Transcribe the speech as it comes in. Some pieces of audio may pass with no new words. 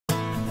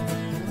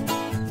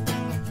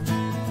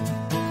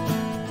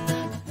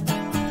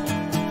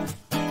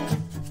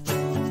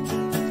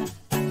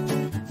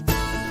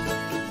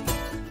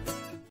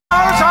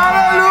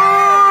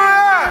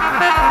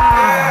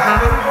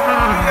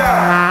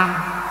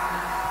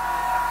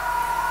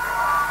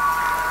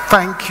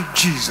Thank you,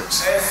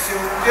 Jesus.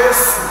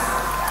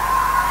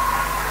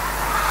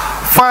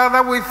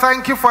 Father, we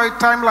thank you for a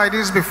time like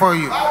this before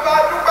you.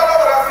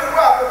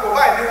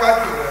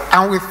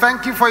 And we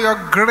thank you for your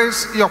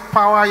grace, your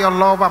power, your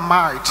love and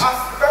might.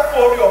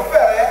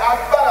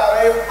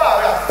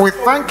 We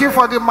thank you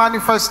for the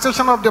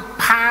manifestation of the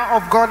power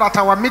of God at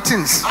our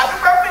meetings.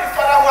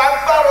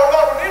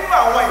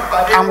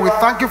 And we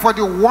thank you for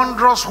the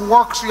wondrous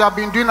works you have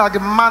been doing at the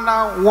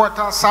manna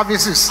water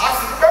services.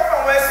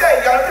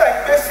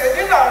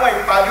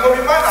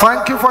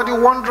 Thank you for the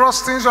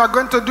wondrous things you are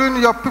going to do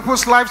in your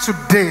people's lives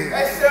today.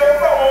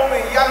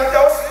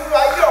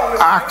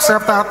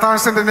 Accept our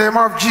thanks in the name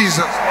of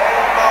Jesus.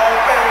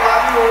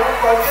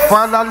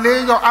 Father,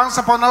 lay your hands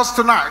upon us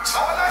tonight.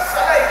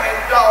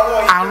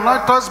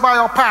 Anoint us by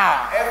your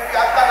power.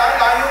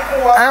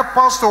 Help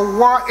us to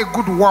war a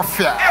good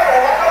warfare.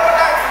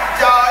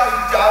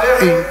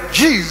 In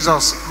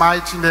Jesus'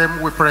 mighty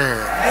name we pray.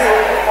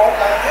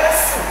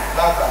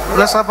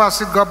 Let's have a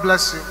seat. God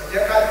bless you.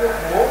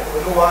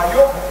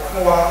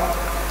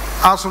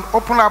 As we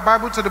open our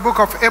Bible to the book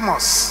of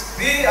Amos.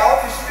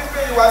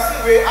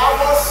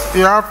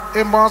 You have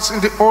Amos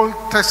in the Old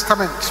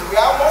Testament.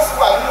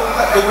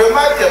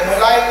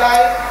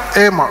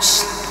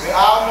 Amos.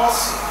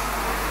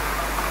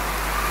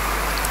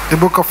 The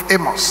book of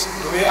Amos.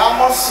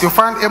 You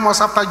find Amos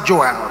after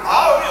Joel.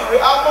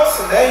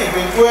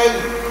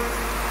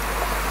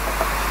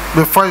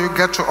 Before you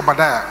get to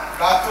Obadiah.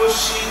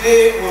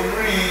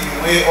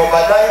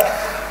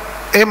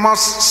 Amos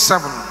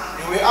 7.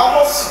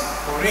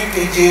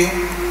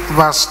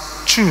 Verse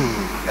 2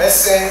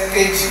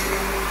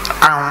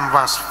 and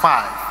verse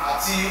 5.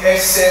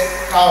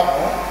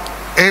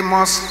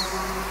 Amos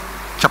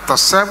chapter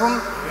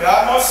 7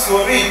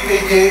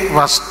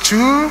 verse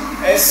 2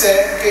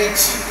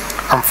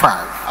 and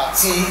 5.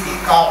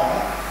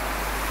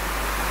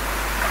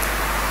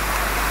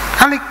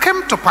 And it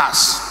came to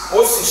pass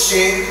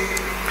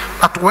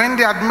that when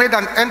they had made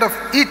an end of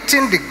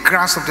eating the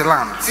grass of the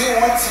land,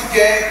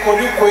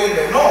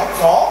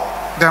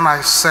 then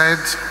I said,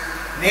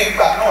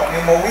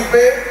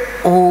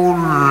 O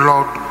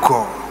Lord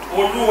God,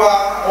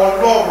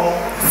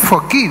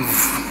 forgive,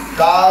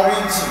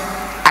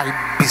 I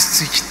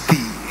beseech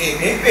thee.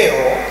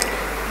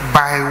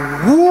 By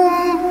whom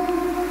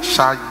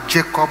shall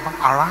Jacob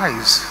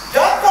arise?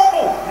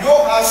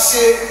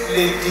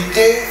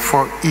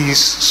 For he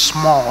is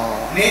small.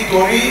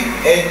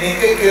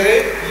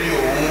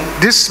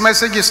 This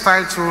message is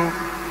titled,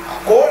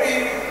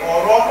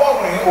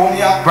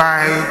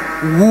 By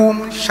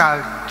whom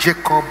shall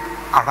Jacob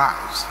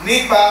arise?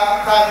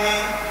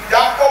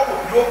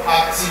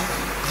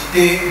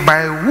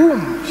 By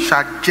whom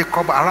shall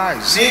Jacob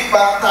arise?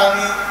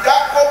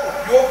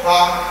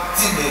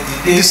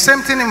 The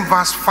same thing in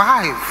verse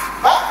 5.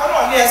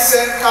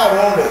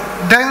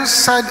 Then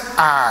said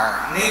I,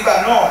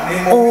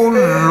 O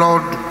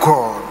Lord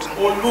God,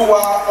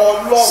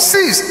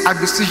 cease, I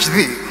beseech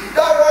thee.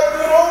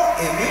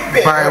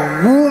 By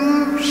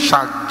whom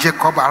shall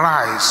Jacob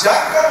arise?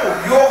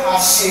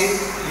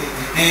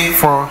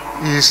 For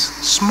he is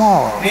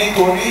small.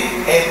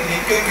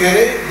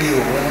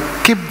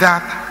 Keep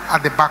that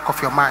at the back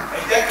of your mind.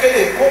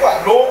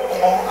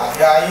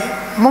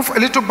 Move a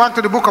little back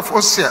to the book of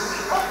Hosea.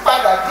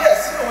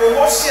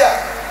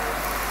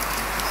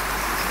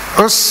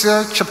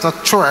 Hosea chapter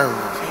 12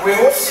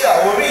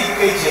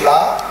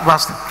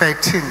 verse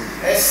 13.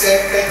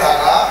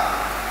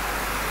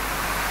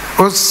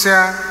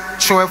 Hosea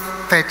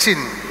 12:13.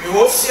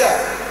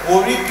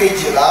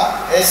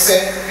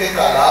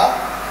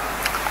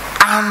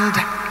 And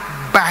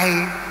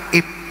by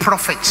a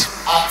prophet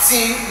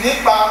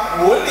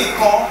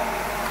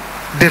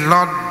the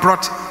Lord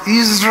brought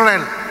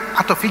Israel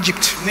out of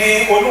Egypt.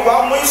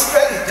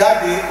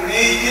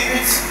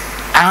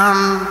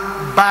 And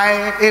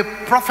by a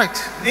prophet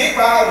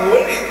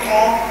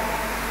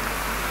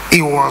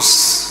he was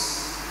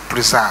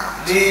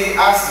preserved.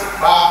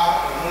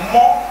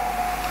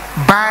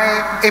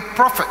 By a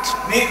prophet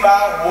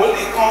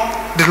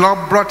the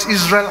Lord brought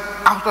Israel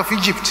out of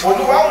Egypt.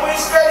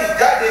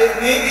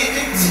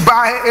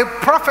 By a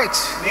prophet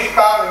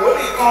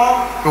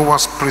he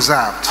was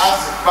preserved.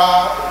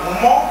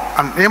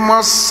 And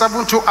Amos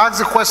 7:2 asks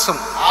the question,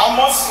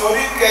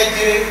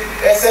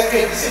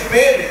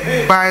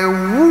 by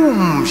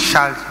whom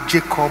shall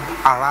Jacob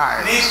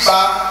arise?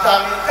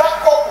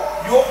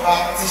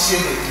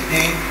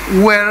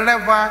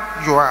 Wherever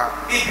you are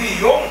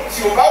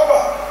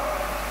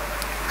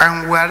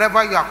and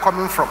wherever you are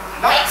coming from,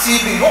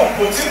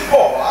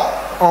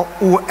 or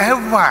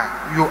whoever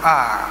you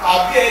are,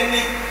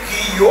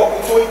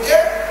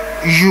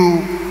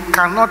 you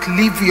cannot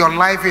live your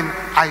life in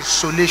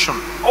isolation.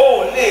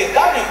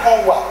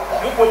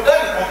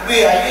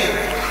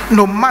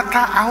 No matter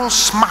how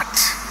smart,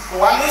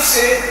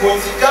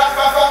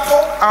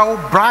 how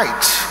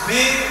bright,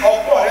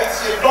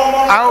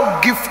 how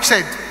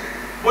gifted,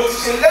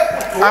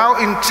 how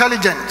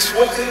intelligent,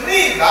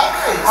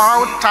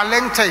 how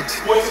talented,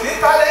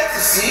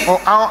 or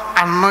how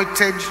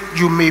anointed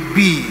you may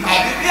be,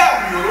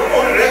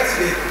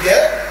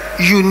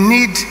 You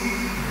need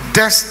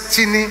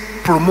destiny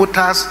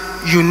promoters.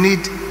 You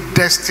need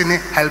destiny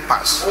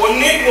helpers.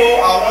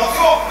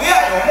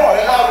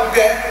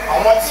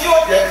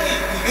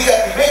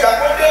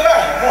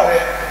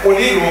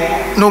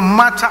 No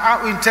matter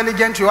how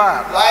intelligent you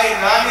are,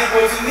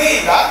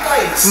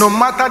 no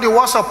matter the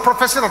words of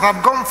prophecy that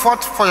have gone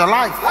forth for your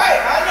life,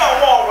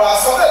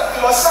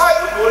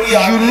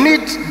 you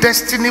need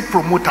destiny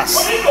promoters.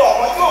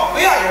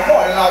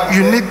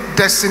 You need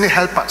destiny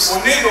helpers.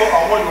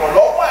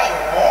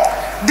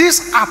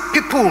 These are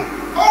people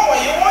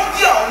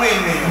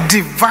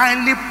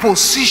divinely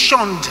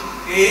positioned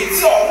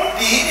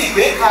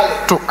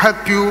to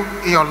help you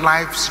in your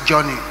life's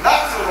journey.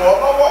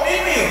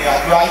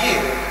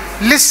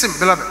 Listen,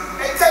 beloved,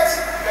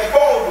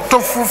 to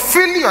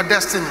fulfill your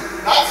destiny,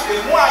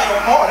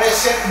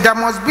 there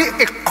must be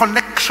a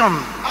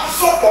connection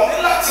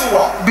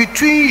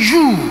between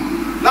you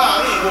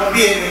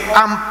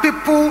and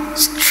people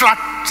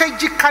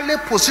strategically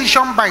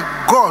positioned by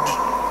God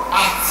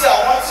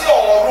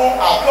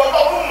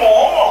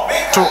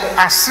to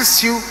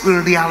assist you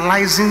in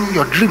realizing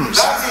your dreams.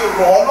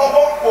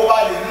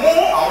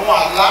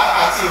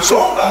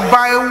 So,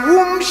 by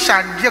whom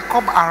shall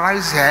Jacob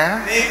arise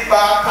here?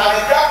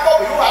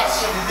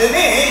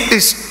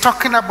 Is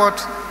talking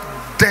about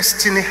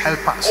destiny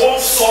helpers.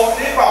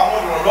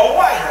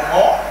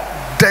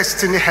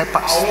 Destiny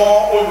helpers.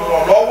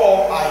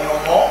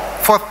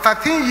 For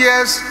 13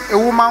 years, a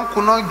woman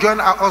could not join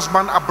her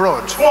husband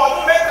abroad.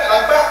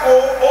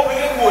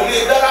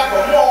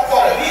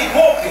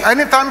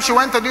 Anytime she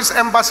went to this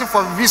embassy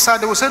for visa,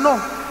 they would say no.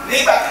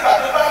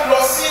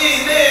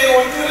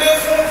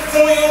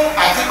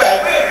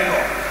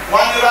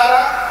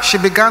 She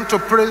began to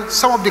pray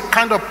some of the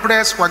kind of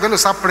prayers we're going to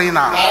start praying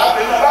now.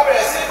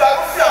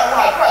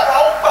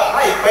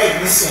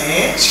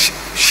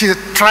 She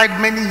tried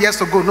many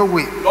years ago, no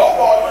way.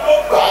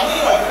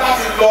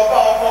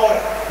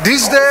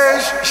 These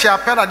days, she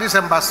appeared at this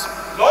embassy.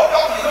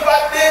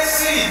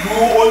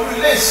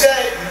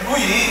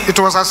 It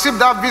was as if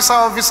that visa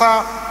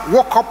officer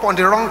woke up on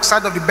the wrong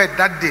side of the bed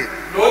that day.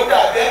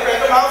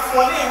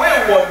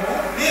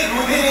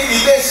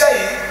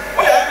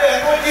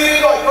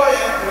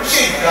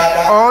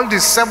 All the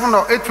 7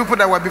 or 8 people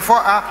that were before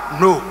her,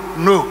 no.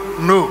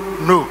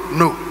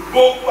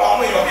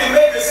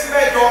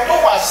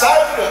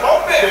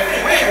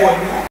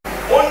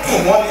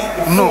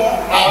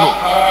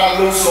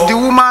 The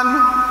woman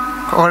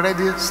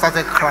already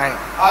started crying.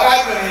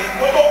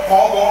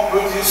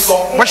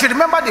 But she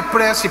remembered the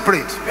prayers she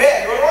prayed.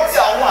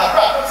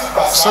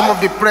 Some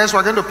of the prayers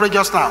we're going to pray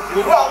just now.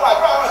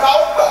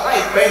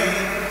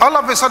 All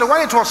of a sudden,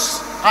 when it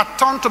was her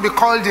turn to be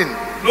called in,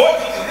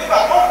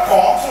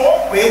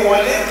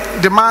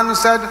 the man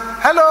said,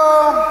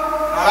 "Hello,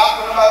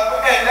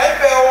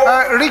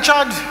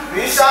 Richard,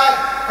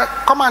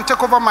 come and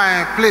take over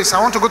my place. I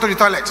want to go to the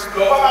toilet."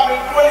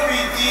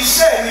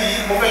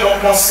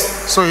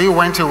 So he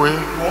went away.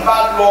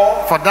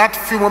 For that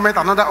few moments,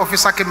 another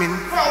officer came in.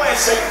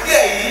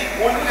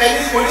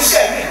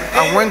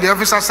 And when the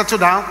officer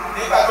settled down,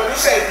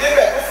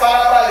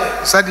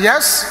 said,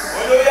 "Yes."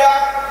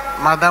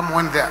 Madam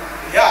went there.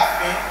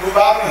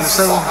 And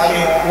said,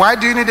 "Why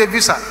do you need a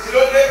visa?"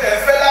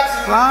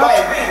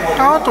 "I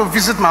want to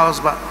visit my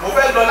husband.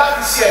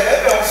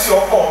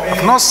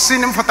 I've not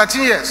seen him for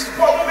 13 years.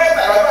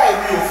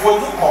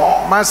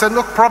 Man said,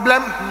 "No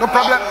problem, no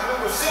problem.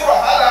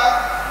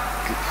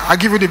 I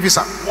give you the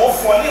visa.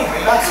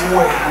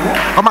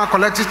 Come and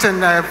collect it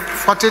in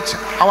 48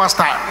 hours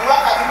time."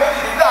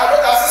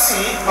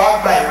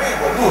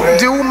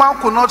 The woman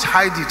could not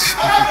hide it.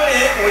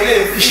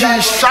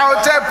 She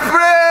shouted,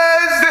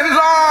 "Praise the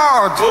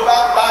Lord!"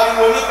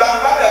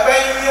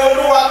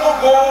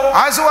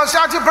 As he was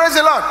shouting, "Praise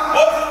the Lord!"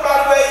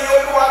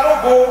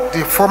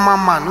 the former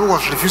man who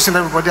was refusing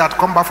everybody had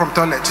come back from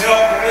toilet.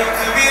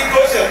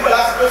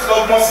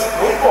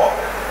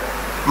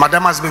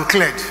 Madam has been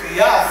cleared.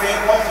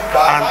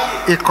 And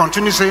he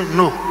continues saying,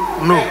 no.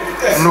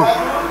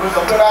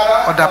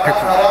 Other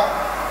people.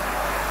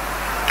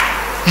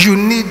 You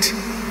need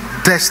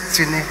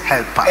destiny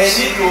helpers.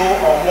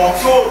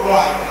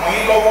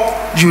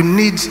 You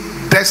need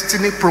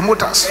destiny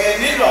promoters.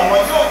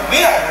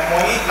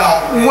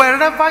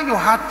 Wherever you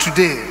are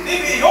today,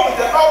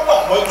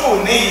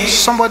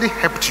 somebody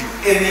helped you.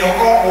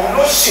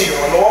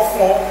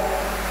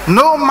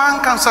 No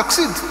man can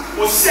succeed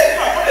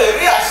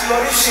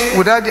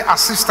without the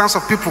assistance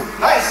of people.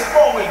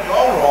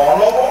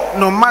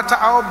 No matter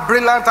how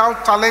brilliant, how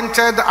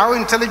talented, how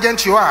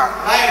intelligent you are,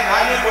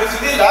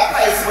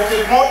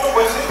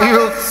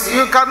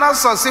 you cannot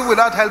succeed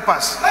without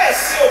helpers.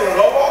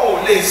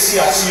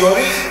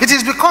 It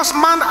is because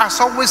man has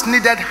always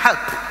needed help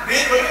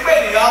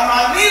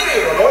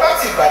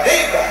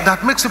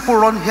that makes people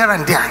run here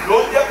and there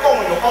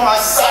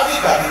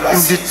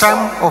in the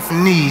time of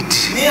need.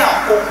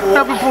 There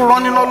are people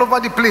running all over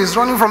the place,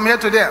 running from here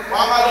to there.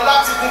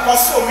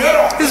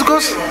 It's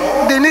because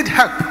they need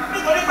help.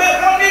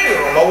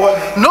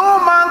 No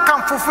man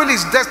can fulfill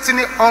his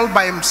destiny all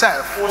by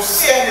himself.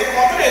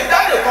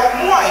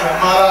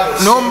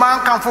 No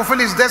man can fulfill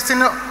his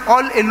destiny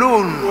all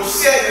alone.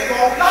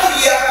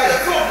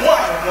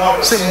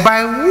 Say,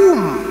 by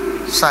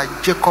whom shall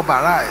Jacob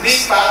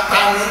arise?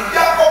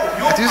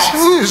 It is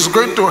who is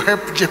going to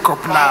help Jacob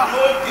now.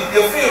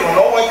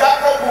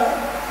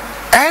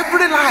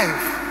 Every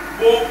life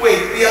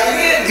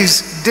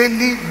is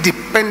daily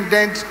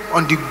dependent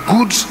on the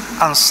goods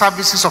and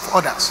services of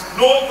others.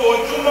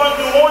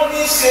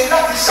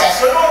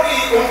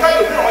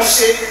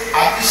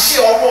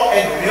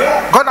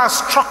 God has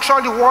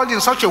structured the world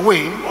in such a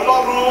way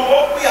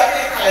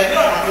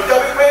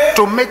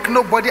to make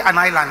nobody an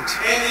island.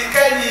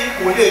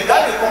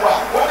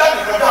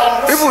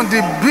 Even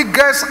the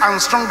biggest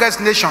and strongest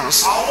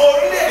nations,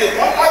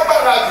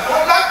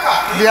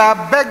 they are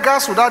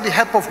beggars without the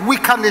help of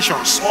weaker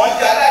nations,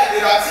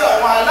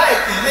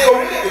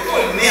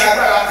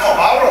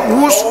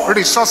 whose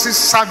resources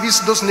service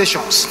those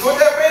nations.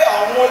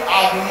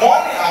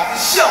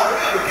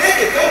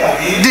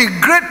 The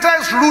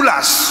greatest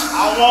rulers,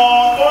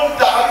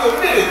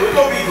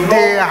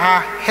 they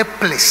are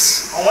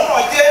helpless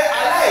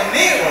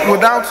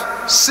without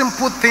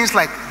simple things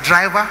like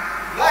driver,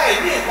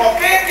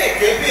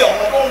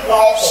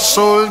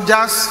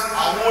 soldiers,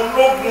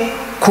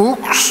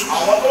 cooks,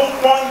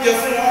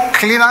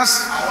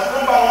 cleaners,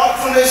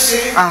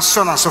 and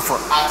so on and so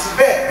forth.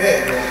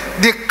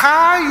 The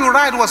car you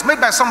ride was made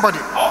by somebody,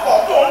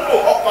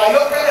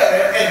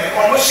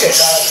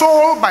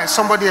 sold by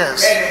somebody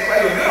else,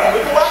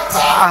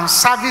 and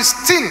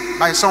serviced still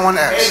by someone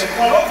else.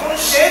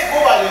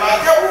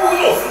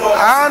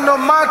 And no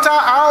matter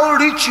how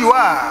rich you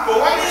are,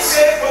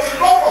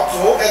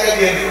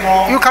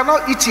 you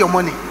cannot eat your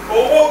money.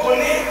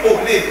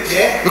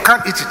 You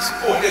can't eat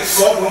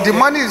it. The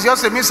money is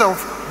just a means of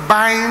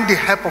buying the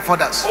help of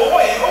others.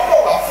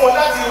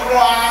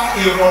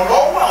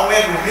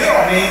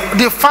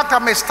 The fact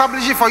I'm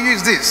establishing for you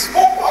is this: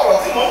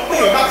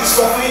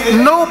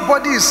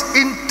 nobody is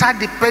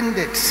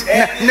interdependent.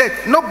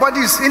 Nobody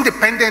is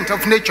independent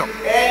of nature.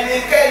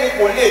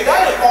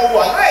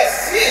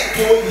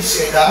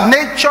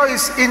 Nature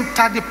is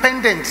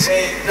interdependent.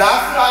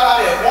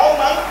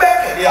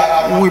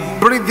 We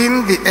breathe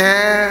in the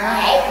air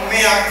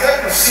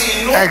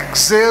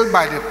exhaled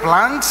by the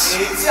plants.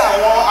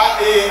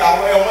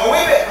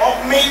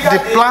 The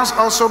plants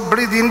also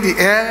breathe in the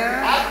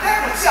air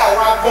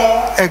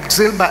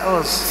exhaled by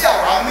us.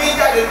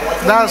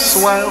 That's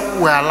why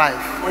we are alive.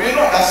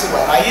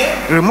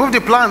 Remove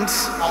the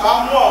plants,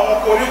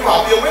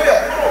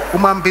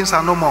 human beings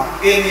are no more.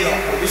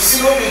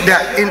 They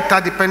are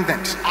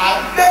interdependent.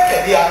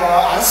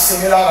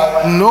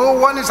 No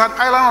one is an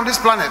island on this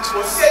planet.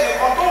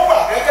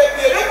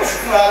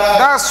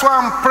 That's why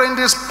I'm praying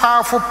this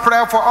powerful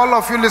prayer for all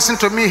of you. Listen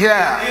to me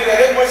here.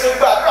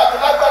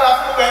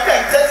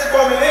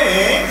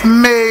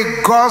 May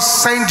God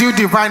send you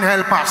divine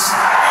helpers.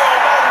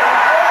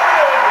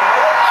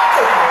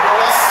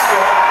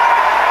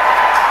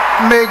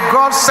 May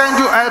God send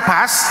you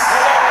helpers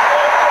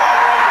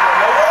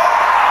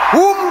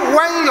whom,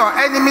 when your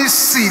enemies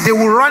see, they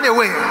will run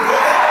away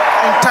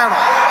in terror.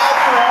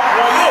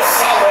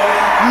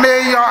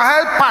 May your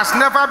helpers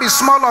never be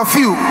small of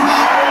you.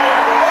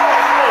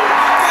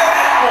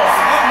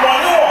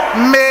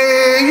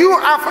 May you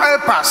have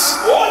helpers.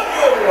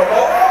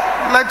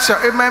 Let your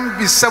amen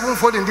be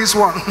sevenfold in this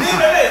one.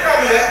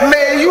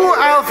 May you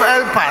have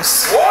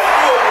helpers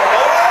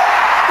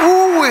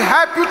who will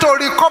help you to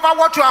recover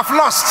what you have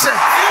lost.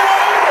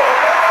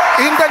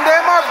 In the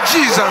name of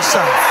Jesus.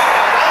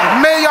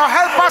 May your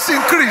helpers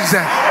increase.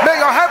 May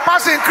your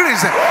helpers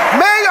increase.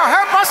 May your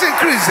helpers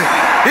increase.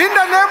 In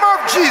the name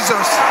of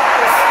Jesus.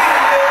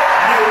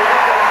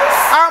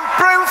 I'm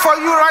praying for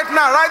you right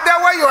now, right there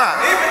where you are.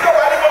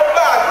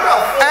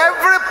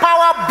 Every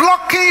power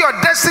blocking your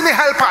destiny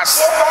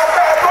helpers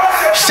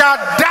shall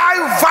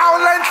die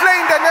violently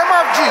in the name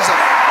of Jesus.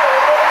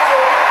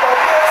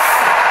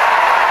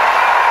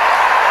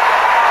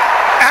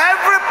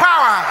 Every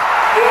power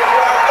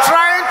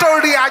trying to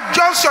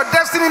readjust your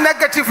destiny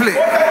negatively,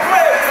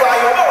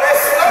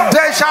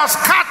 they shall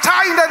scatter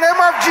in the name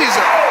of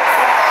Jesus.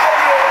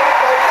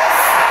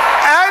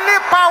 Any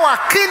power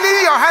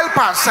killing your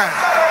helpers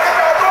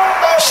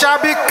shall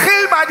be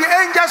killed by the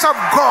angels of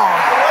God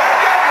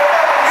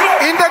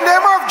in the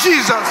name of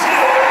Jesus.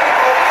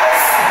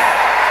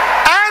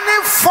 Any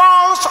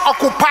false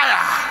occupier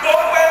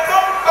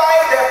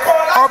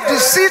of the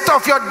seat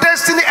of your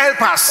destiny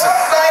helpers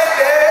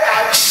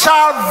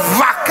shall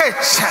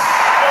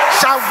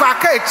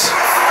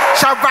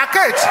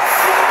vacate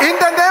in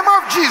the name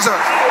of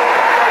Jesus.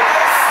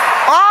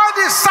 All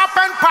the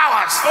serpent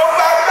powers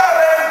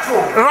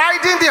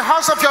riding the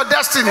horse of your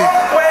destiny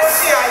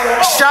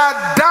shall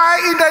die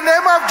in the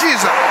name of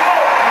Jesus.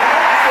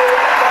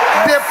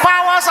 The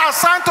powers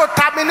assigned to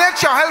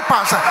terminate your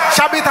helpers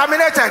shall be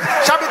terminated,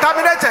 shall be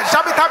terminated,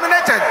 shall be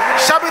terminated,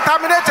 shall be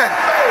terminated,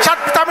 shall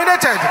be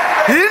terminated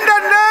in the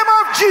name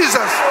of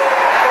Jesus.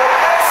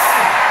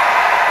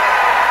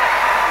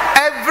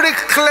 Every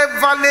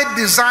cleverly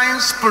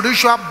designed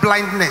spiritual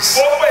blindness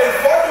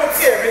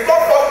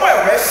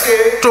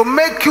to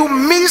make you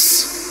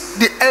miss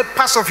the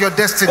helpers of your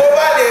destiny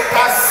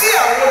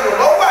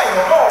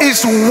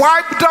is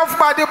wiped off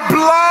by the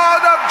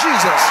blood of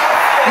Jesus.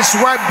 It's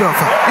wiped off.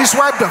 It's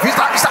wiped off.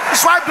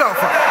 It's wiped off.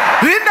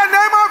 In the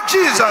name of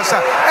Jesus.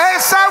 A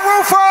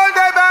sevenfold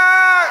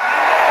amen.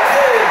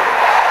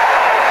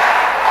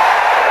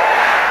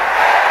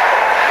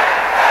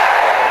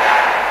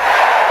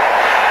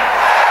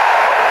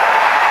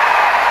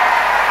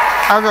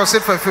 Have your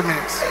seat for a few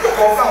minutes.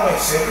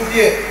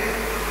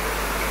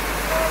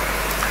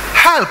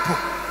 Help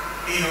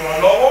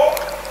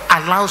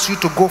allows you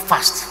to go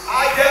fast.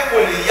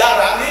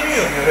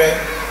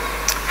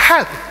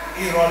 Help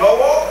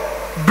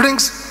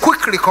brings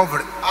quick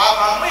recovery.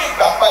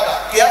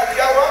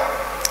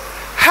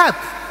 Help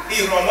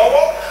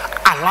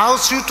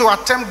allows you to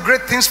attempt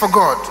great things for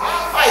God.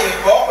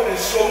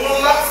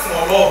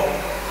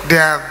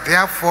 There are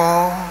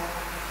therefore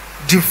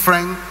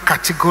different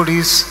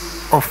categories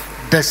of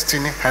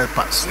destiny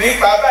helpers.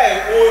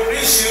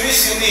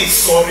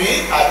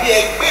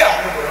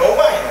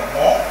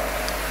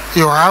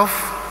 You have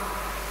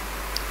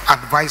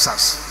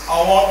advisors.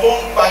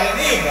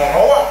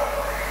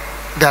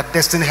 They are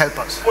destiny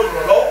helpers.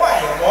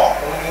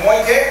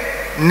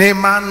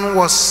 Naaman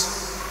was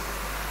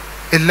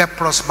a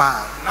leprous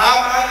man.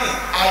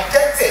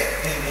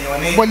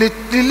 But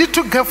the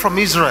little girl from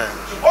Israel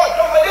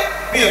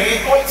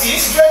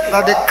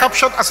that they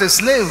captured as a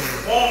slave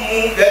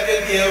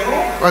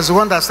was the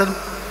one that said,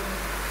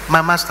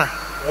 my master,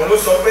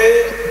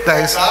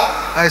 there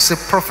is a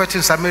prophet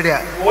in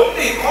Samaria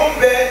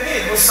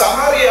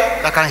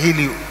that can heal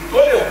you.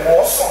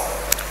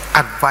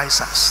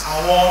 Advisors.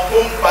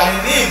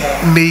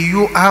 May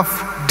you have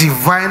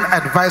divine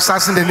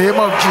advisors in the name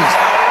of Jesus.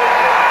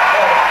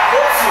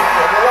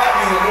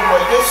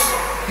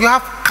 You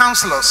have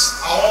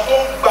counselors.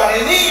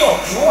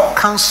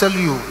 Counsel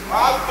you.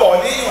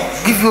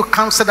 Give you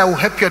counsel that will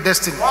help your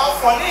destiny.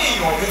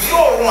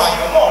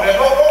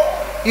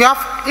 You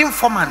have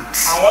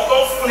informants.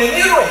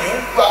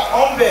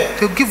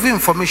 They'll give you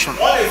information.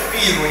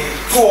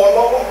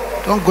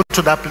 Don't go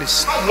to that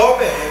place.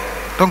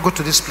 Don't go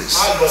to this place.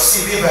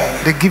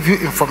 They give you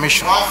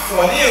information.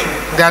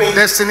 They are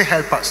destiny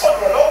helpers.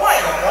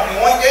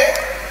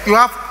 You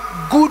have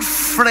good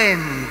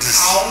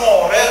friends.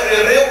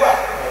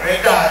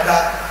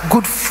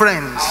 Good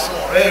friends.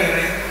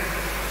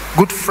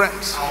 Good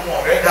friends.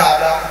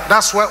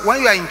 That's why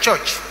when you are in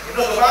church,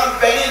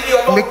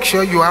 make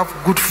sure you have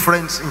good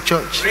friends in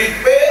church.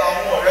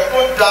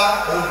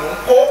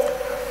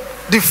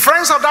 The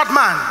friends of that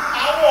man,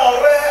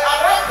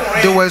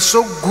 they were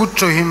so good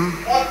to him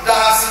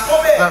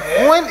that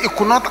when he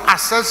could not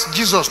access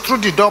Jesus through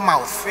the door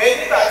mouth,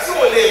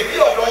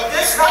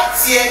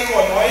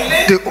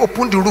 they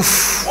opened the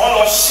roof.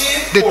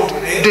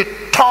 They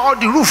tore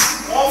the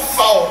roof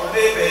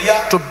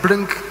to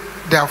bring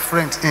their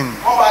friends in.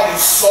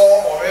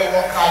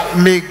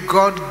 May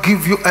God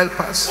give you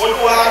helpers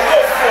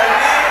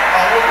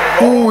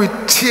who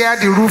will tear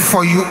the roof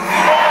for you.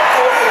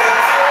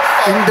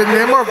 In the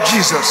name of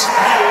Jesus.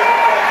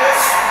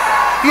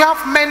 You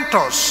have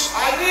mentors.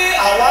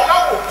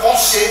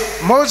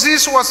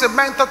 Moses was a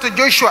mentor to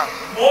Joshua.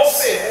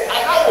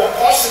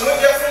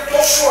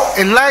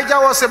 Elijah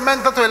was a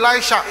mentor to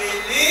Elisha.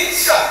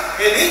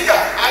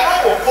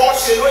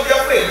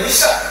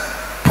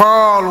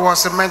 Paul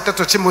was a mentor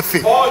to Timothy.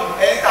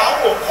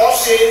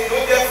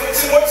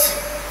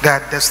 They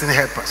are destiny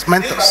helpers,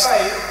 mentors.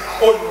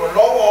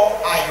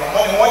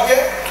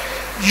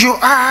 You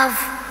have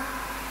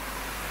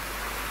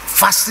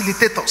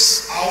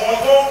facilitators.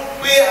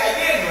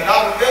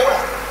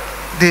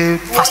 They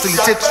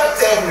facilitate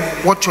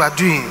what you are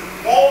doing.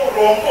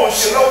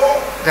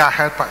 They are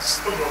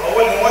helpers.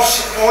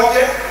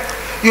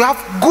 You have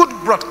good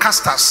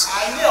broadcasters.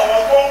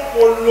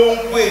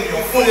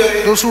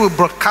 Those who will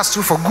broadcast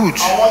you for good.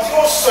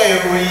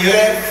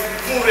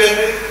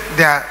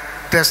 They are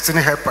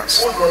destiny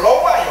helpers.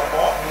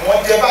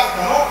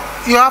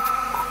 You have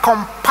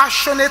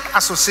compassionate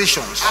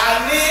associations.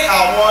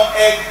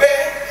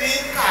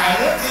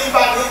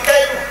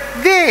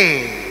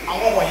 They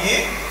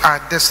are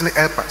destiny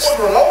helpers.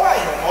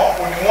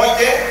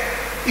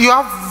 You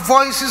have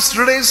voices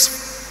raised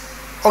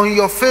on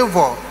your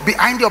favor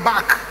behind your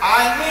back.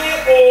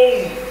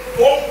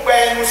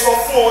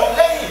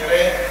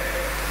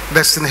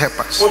 Destiny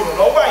helpers.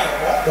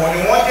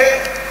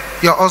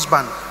 Your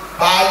husband,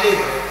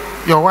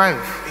 your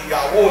wife,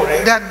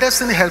 they are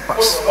destiny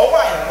helpers.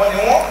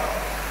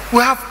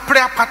 We have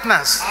prayer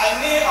partners.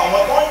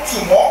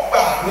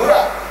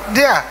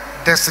 They are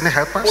destiny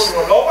helpers.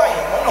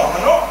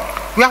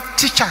 We have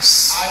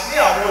teachers.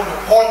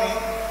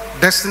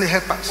 Destiny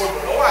helpers.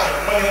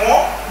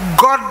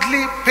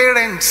 Godly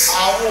parents.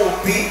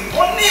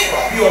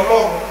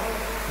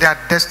 They are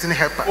destiny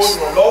helpers.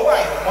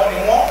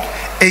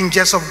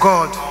 Angels of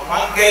God.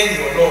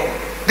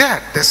 They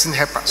are destiny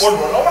helpers.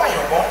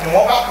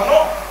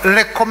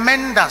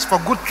 Recommenders for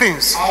good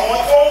things.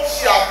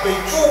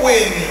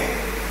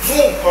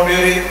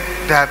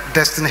 They are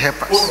destiny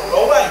helpers.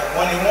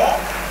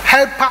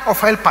 Helper of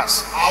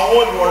helpers.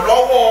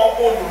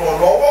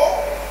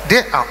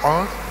 They are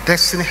all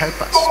destiny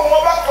helpers.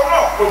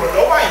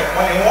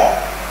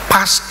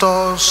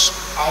 Pastors,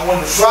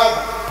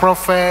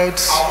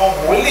 prophets,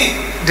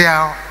 they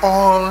are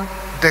all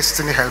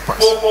destiny helpers.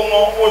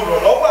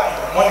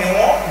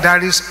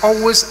 There is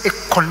always a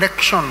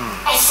connection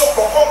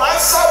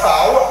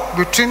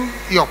between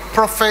your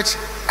prophet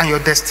and your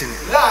destiny.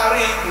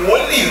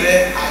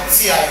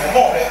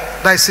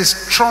 There is a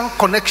strong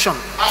connection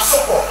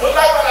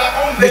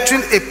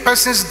between a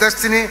person's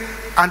destiny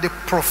and the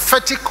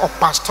prophetic or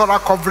pastoral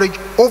coverage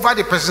over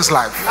the person's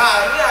life.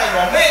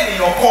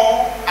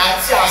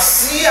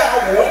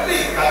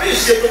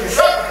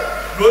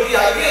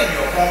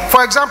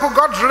 For example,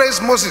 God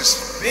raised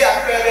Moses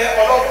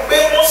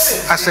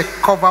as a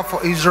cover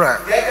for Israel.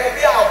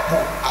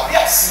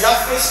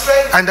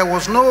 And there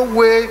was no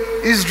way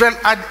Israel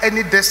had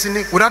any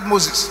destiny without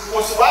Moses.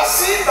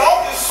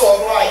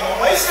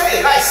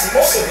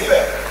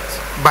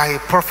 By a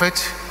prophet,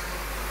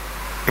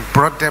 he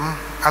brought them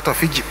out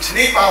of Egypt.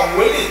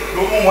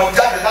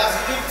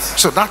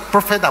 So that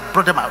prophet that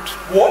brought them out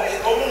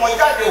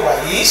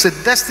is a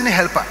destiny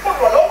helper.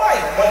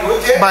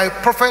 By a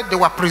prophet, they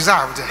were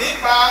preserved.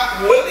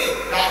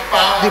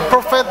 The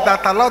prophet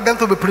that allowed them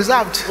to be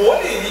preserved,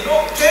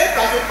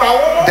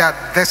 they are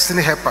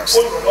destiny helpers.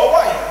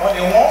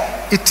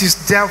 It is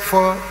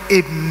therefore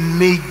a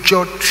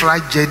major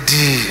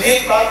tragedy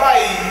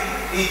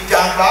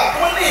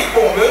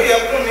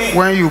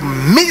when you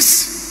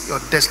miss your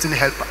destiny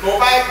helper.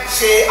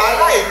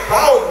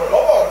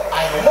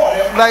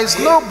 There is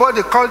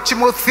nobody called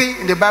Timothy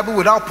in the Bible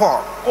without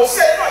Paul.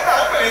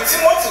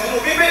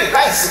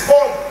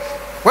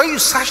 When you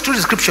search through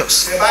the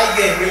scriptures,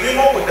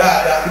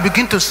 you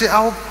begin to see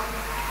how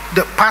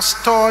the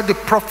pastor, the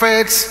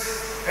prophets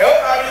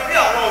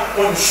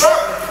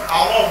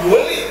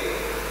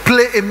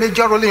play a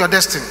major role in your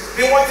destiny.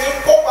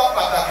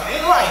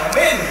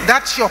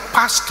 That's your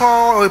pastor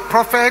or a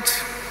prophet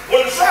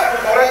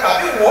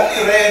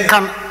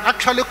can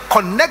actually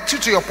connect you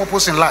to your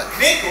purpose in life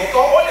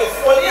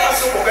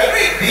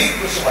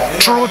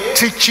through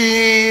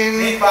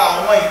teaching,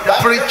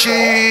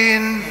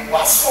 preaching,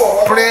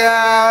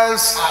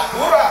 prayers,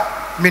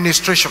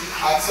 ministration.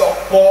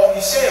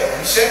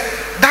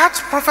 That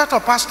prophet or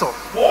pastor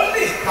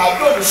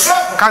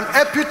can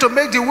help you to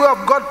make the way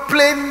of God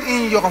plain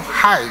in your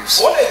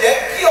eyes.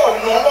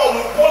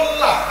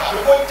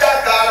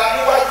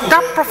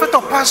 That prophet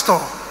or pastor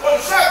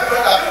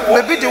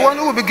may be the one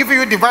who will be giving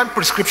you divine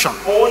prescription.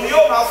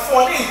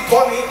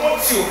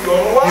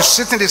 You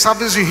sit in the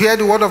service, you hear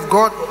the word of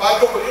God.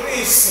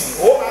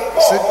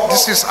 Say,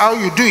 this is how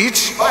you do it.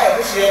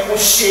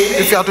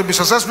 If you are to be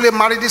successfully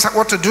married, this is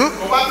what to do.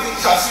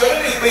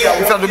 If you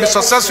are to be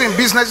successful in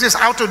business, this is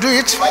how to do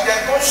it.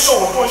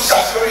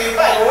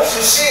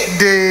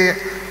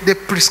 They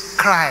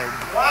prescribe.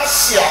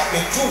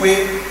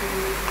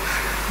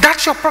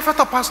 That's your prophet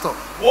or pastor.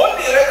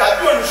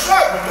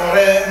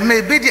 May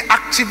be the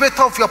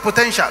activator of your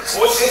potentials.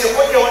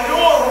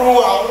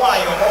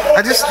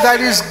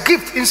 There is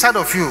gift inside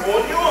of you,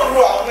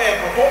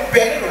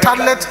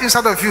 talent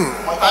inside of you.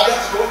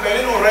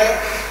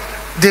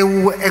 They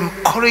will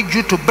encourage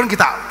you to bring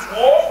it out.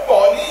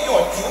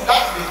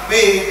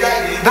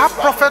 That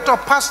prophet or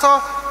pastor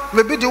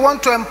may be the one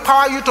to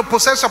empower you to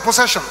possess your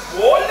possession.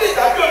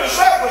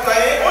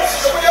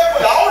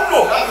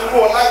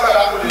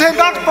 Then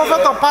that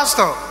prophet or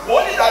pastor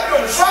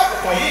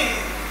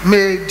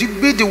may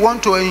be the one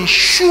to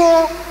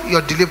ensure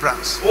your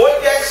deliverance.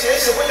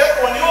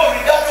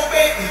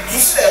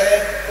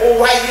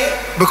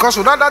 Because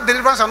without that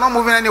deliverance, you are not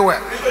moving anywhere.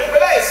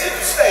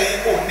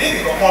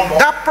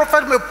 That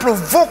prophet may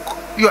provoke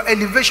your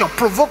elevation,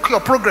 provoke your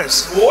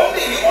progress.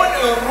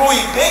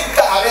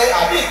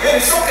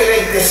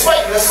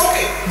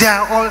 They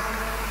are all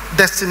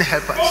destiny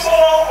helpers.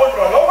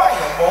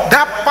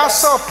 That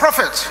pastor or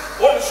prophet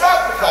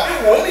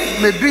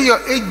may be your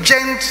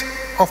agent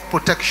of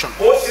protection.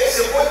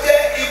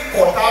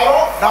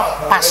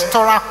 That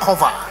pastoral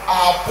cover,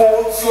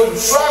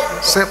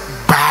 say,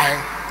 by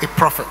a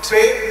prophet,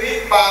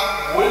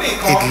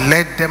 it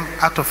led them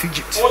out of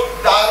Egypt.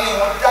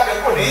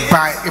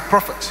 By a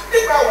prophet,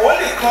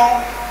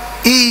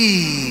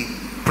 he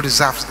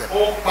preserves them.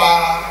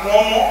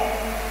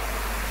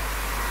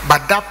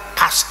 But that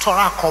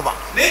pastoral cover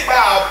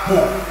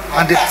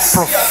and the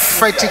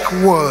prophetic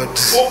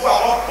words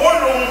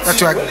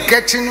that you are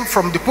getting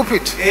from the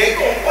pulpit,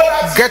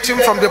 getting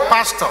from the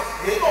pastor,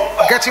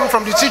 getting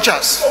from the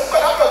teachers,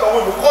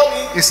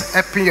 is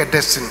helping your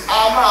destiny.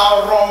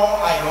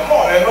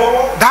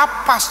 That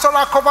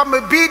pastoral cover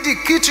may be the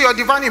key to your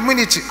divine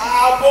immunity,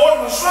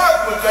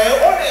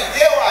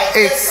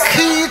 a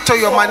key to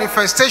your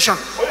manifestation.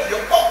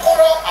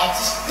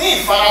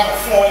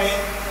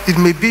 It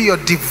may be your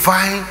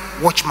divine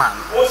watchman.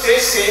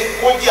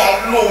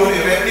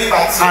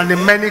 And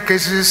in many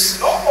cases,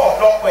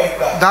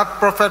 that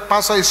prophet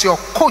pastor is your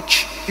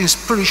coach in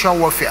spiritual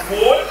warfare.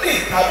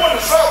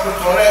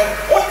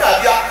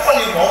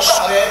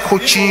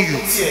 coaching you.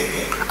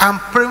 I'm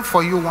praying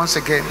for you once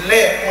again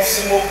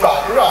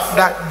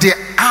that the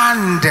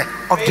hand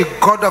of the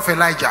God of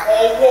Elijah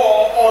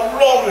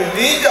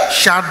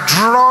shall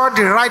draw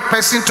the right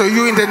person to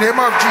you in the name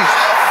of Jesus.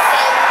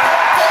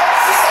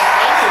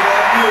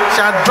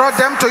 Shall draw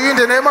them to you in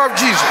the name of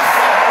Jesus.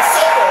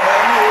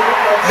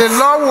 The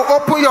Lord will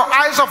open your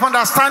eyes of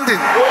understanding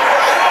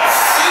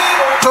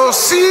to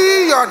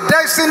see your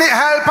destiny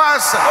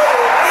helpers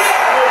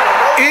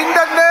in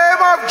the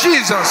name of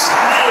Jesus.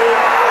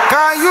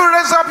 Can you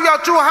raise up your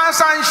two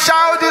hands and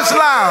shout this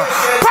loud?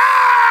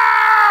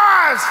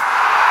 Powers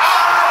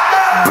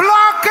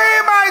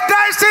blocking my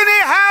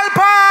destiny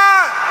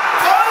helper,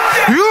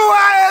 you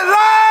are a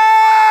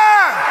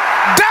liar.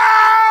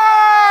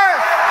 Die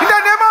in the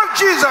name of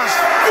Jesus.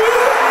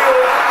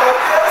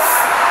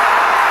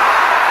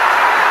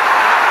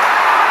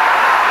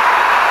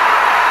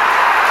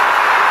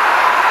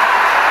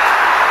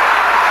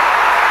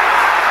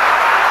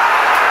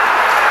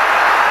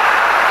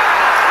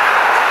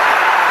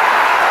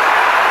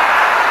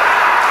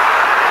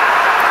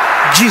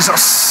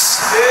 Jesus.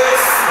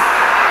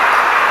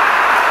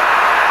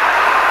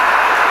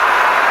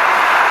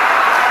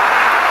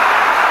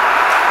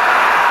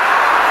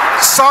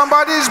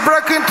 Somebody is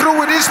breaking through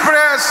with these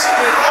prayers.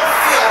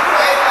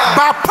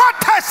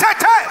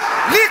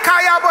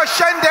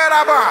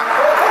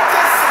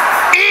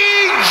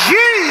 In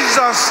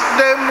Jesus'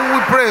 name we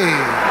pray.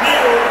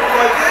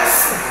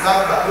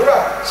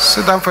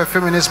 Sit down for a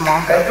few minutes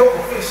more.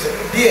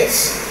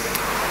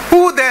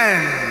 Who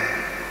then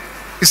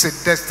is a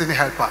destiny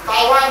helper?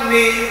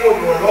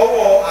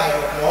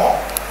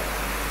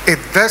 A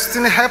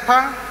destiny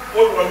helper,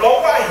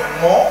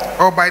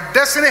 or by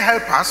destiny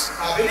helpers,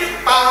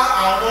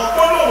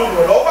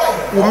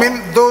 we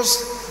mean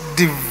those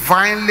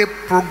divinely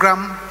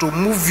programmed to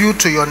move you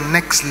to your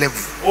next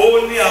level.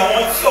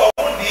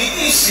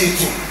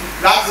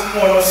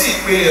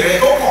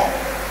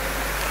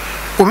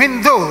 We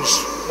mean those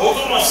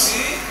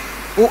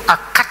who are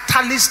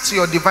catalysts to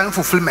your divine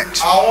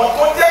fulfillment.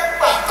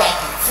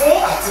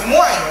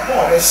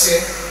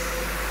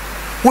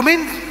 We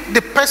mean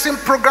the person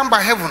programmed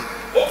by heaven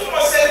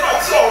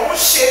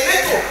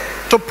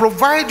to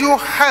provide you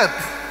help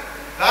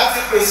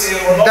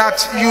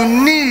that you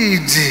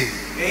need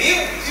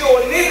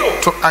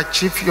to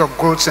achieve your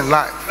goals in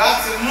life.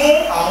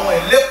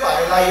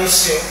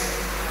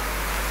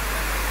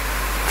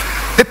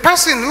 The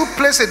person who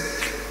plays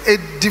a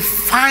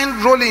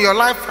defined role in your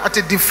life at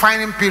a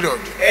defining period.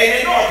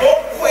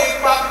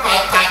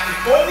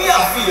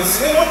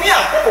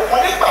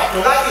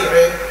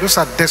 Those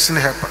are destiny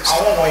helpers.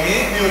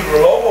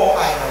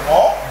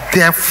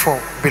 Therefore,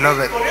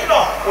 beloved,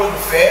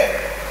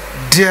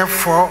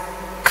 therefore,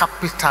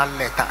 capital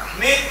letter,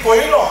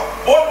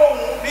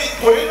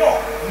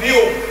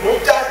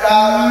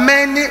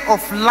 many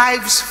of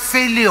life's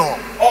failure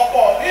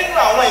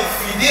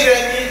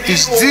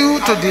is due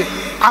to the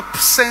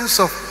absence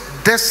of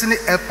destiny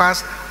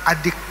helpers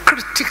at the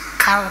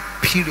critical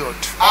period.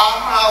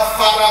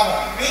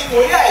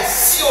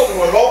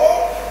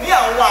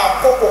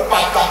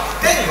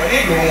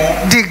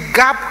 The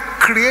gap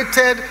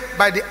created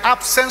by the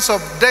absence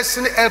of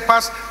destiny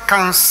helpers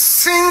can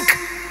sink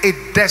a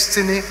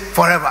destiny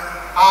forever.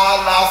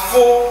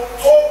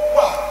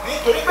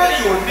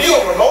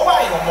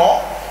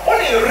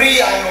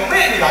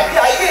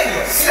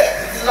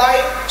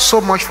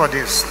 So much for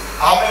this.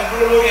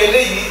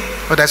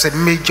 But there's a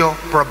major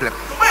problem.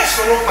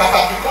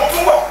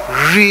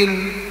 Real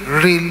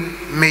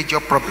major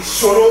problem.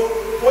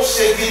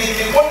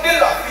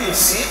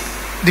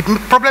 The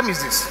problem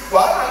is this: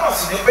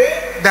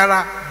 there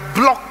are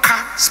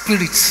blocker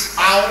spirits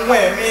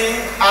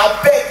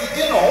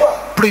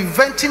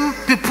preventing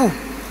people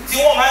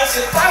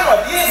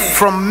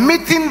from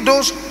meeting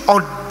those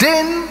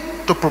ordained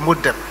to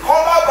promote them.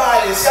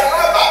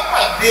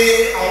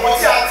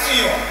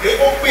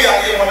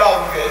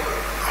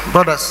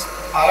 Brothers,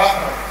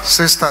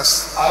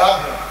 sisters,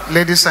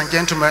 ladies and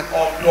gentlemen,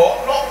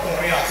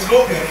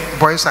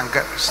 boys and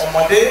girls,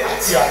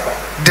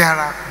 there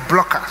are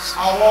blockers,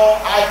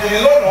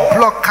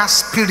 blocker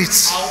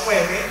spirits.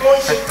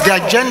 The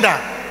agenda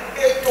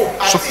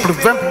to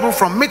prevent people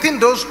from meeting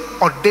those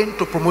ordained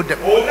to promote them.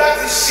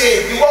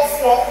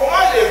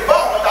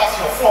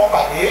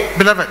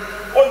 Beloved,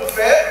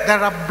 there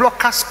are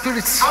blocker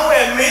spirits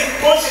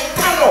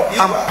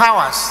and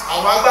powers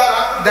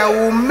that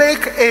will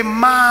make a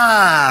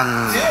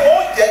man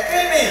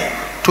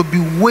to be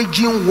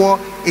waging war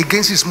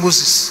against his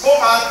Moses.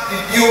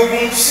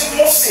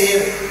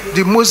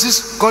 The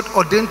Moses God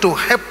ordained to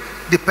help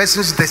the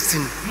person's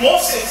destiny.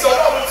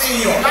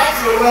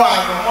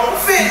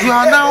 You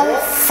are now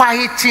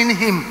fighting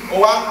him.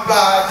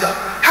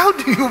 How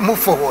do you move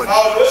forward?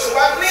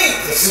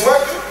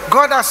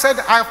 God has said,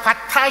 I've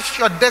attached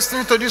your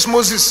destiny to this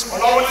Moses.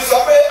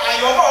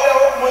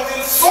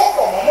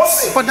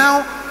 But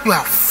now you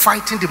are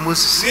fighting the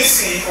Moses.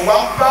 You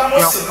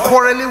are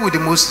quarreling with the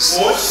Moses.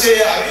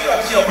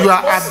 You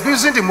are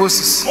abusing the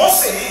Moses.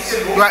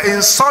 You are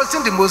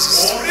insulting the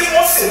Moses.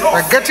 You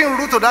are getting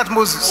rude to that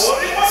Moses.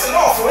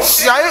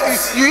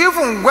 You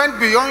even went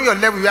beyond your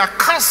level. You are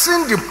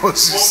cursing the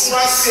Moses.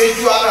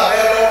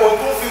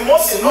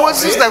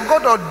 Moses that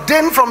God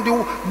ordained from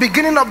the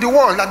beginning of the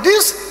world. That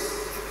this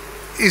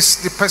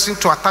is the person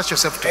to attach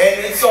yourself to.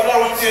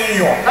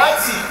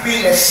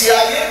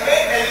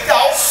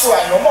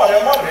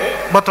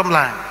 Bottom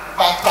line,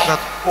 that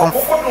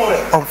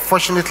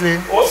unfortunately,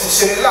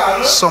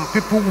 some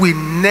people will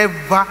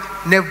never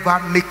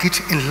make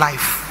it in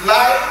life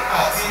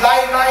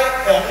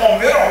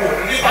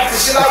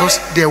because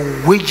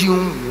they're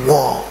waging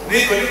war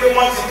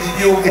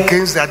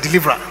against their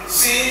deliverer,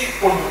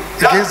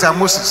 against their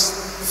Moses.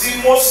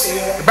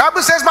 The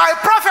Bible says, by a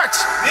prophet,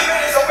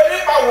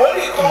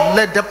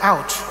 let them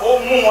out.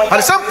 But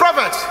the same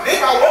prophet,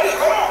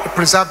 he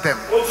preserved them.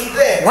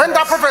 When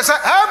that prophet said,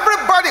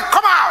 everybody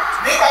come out,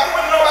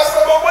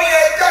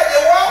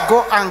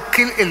 go and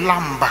kill a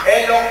lamb,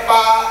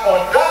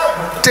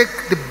 take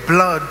the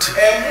blood,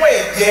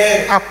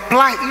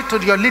 apply it to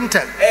your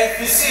lintel.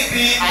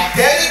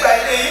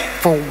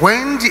 For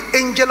when the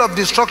angel of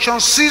destruction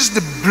sees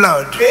the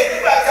blood,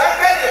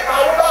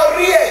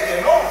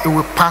 it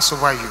will pass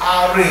over you.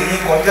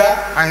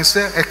 And you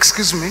say,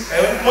 excuse me,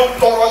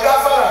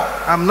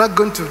 I'm not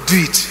going to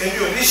do it.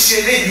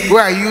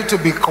 Where are you to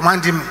be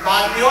commanding me?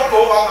 Why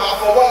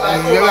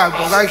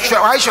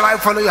should I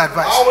follow your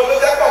advice?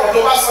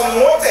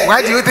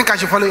 Why do you think I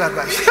should follow your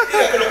advice?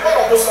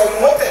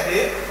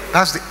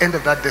 That's the end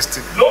of that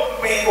destiny.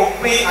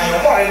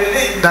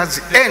 That's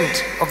the end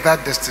of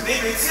that destiny.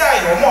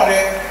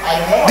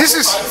 This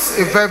is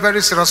a very,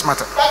 very serious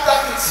matter.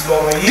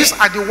 These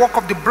are the work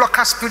of the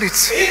blocker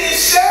spirits.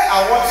 This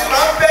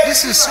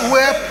is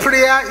where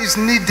prayer is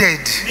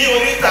needed.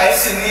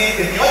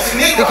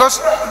 Because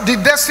the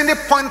destiny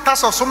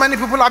pointers of so many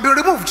people have been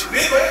removed.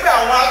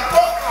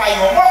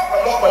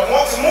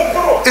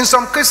 In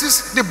some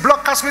cases, the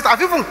blocker spirits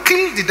have even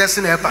killed the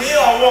destiny helper.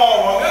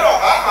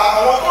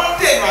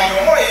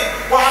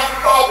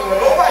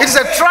 It's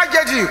a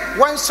tragedy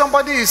when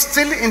somebody is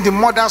still in the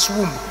mother's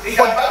womb.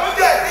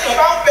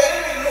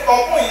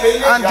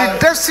 And the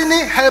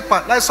destiny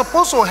helper that is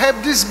supposed to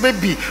help this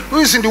baby who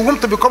is in the womb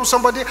to become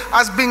somebody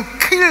has been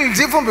killed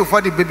even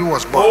before the baby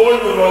was born.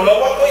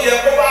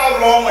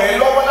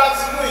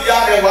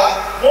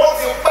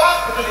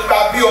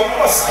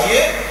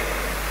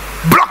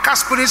 Blocker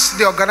spirits,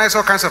 they organize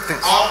all kinds of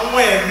things.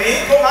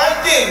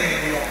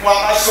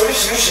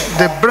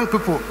 They bring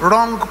people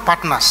wrong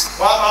partners,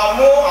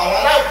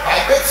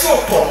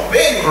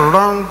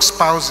 wrong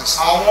spouses,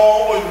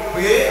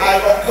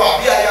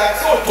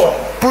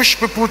 push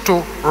people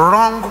to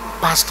wrong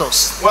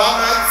pastors,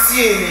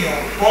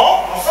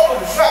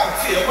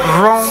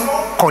 wrong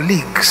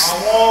colleagues,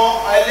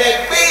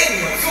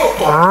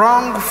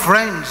 wrong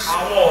friends,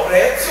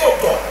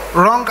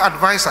 wrong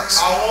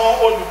advisors,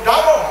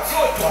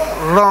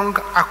 wrong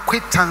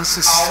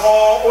acquaintances.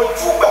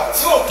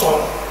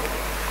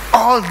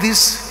 All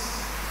this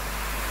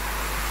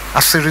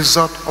as a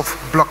result of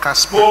blocker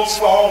spirits.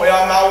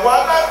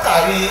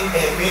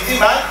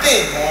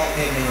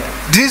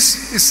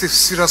 This is a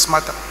serious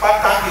matter.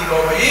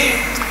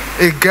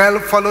 A girl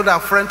followed her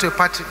friend to a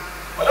party.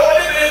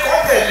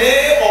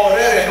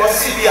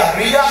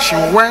 She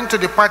went to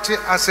the party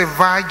as a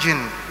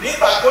virgin.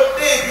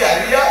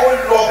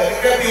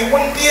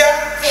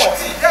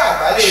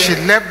 She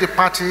left the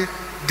party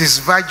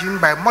disvirgined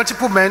by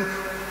multiple men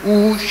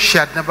who she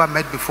had never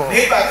met before.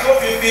 It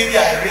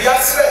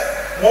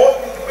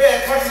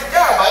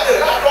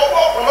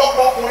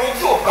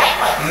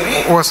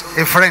was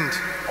a friend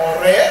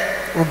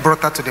who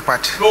brought her to the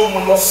party,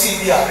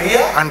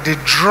 and they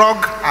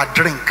drug her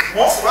drink.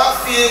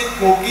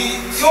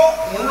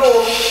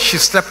 She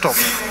slept off,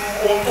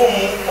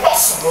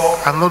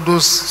 and all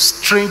those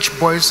strange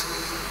boys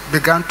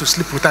began to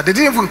sleep with her. They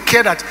didn't even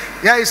care that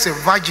here is a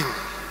virgin.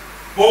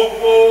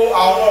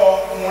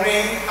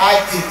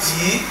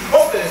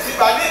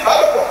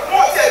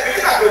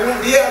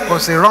 It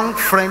was a wrong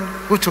friend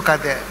who took her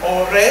there.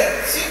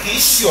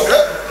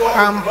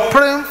 I'm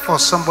praying for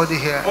somebody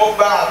here.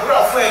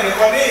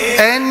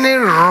 Any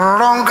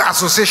wrong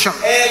association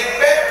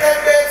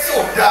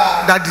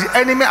that the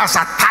enemy has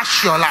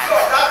attached your life,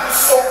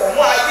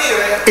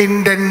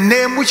 in the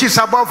name which is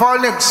above all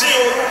names,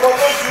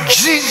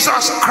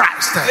 Jesus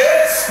Christ,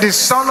 the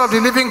Son of the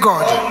living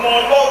God,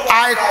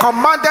 I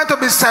command them to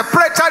be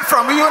separated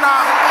from you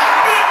now.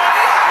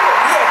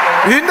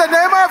 In the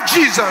name of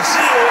Jesus,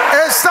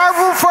 a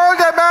sevenfold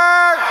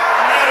amen.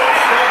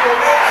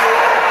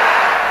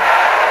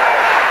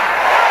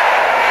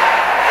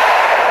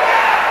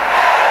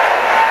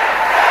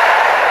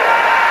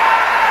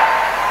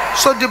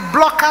 So the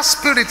blocker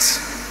spirits,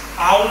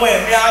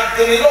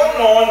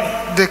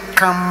 they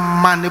can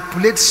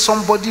manipulate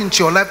somebody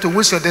into your life to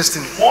waste your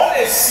destiny.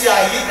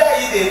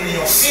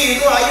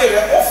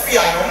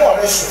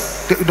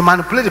 They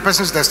manipulate the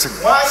person's destiny.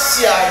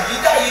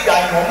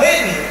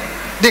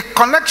 The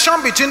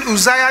connection between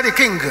Uzziah the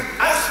king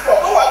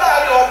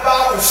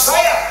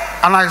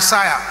and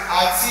Isaiah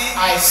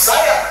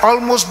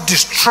almost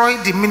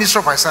destroyed the ministry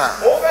of Isaiah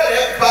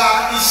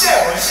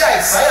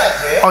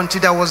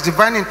until there was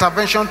divine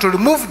intervention to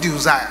remove the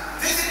Uzziah.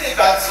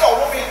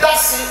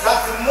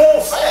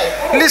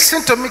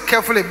 Listen to me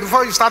carefully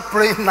before you start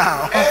praying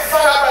now.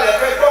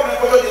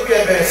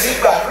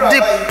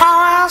 The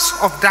powers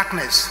of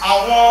darkness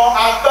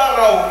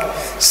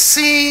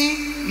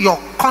see your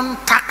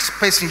contact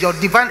person, your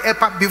divine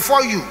helper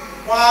before you,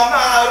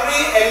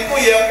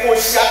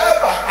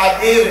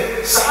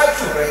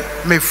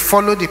 may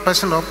follow the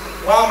person up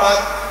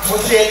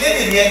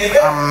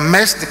and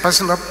mess the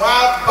person up,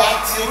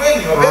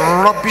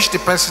 rubbish the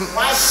person,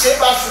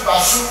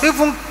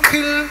 even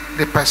kill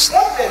the person,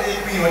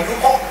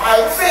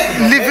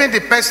 leaving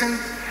the person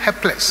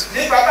helpless.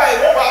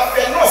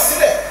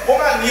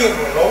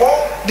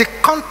 The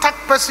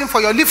contact person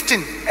for your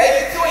lifting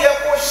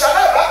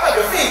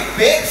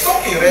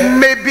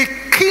may be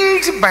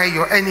killed by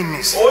your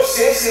enemies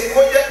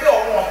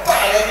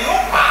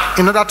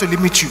in order to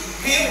limit you.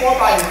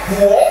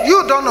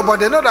 You don't know, but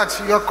they know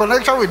that your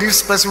connection with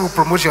this person will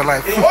promote your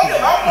life. Let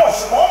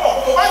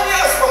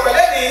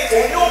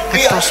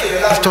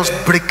us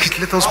break it.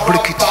 Let us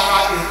break it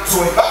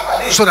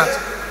so that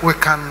we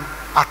can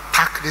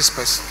attack this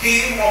person.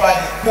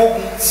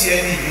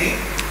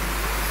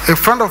 A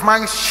friend of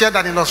mine shared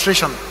an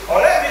illustration, a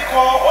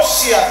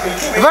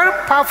very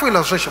powerful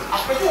illustration.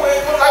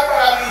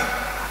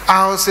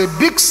 I was a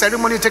big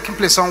ceremony taking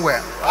place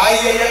somewhere,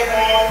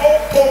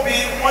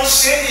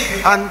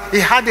 and he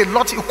had a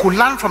lot he could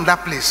learn from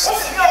that place.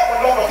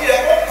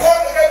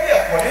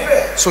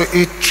 So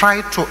he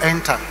tried to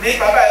enter.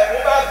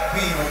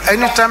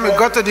 Anytime he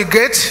got to the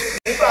gate,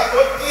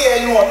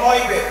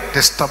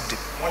 they stopped him.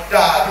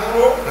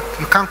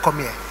 You can't come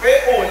here.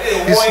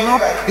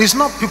 It's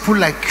not people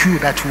like you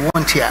that you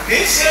want here.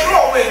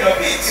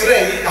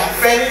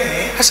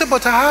 I said,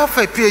 but I have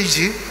a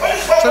PhD.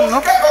 So,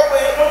 no,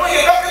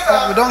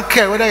 we don't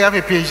care whether you have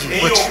a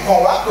PhD, but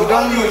we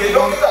don't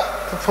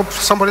for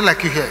somebody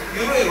like you here.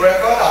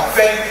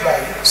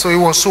 So he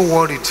was so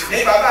worried.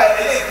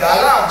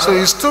 So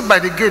he stood by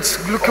the gates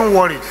looking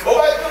worried.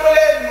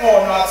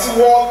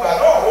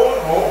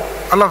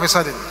 All of a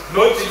sudden,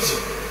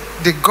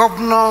 the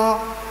governor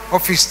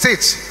of his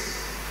state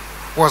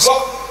was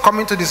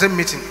coming to the same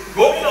meeting,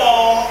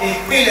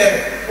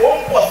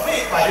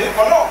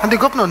 and the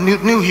governor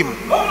knew him.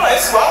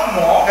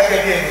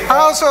 I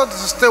also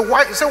said,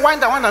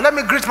 wind down, let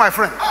me greet my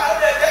friend.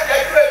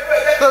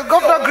 The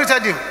governor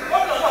greeted him.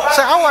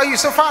 Say, how are you?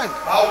 Say, fine.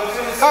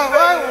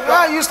 Why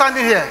are you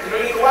standing here?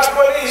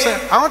 Say,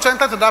 I want to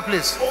enter to that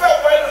place.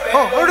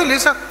 Oh, really?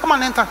 Say, come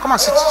on, enter. Come on,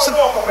 sit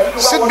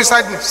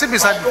beside me. Sit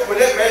beside me.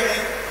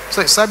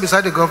 So he sat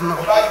beside the governor.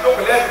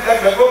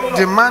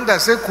 The man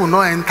that said could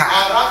not enter,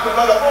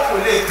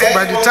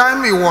 by the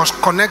time he was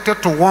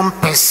connected to one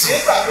person, he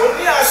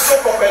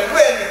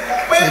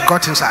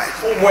got inside.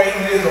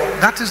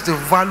 That is the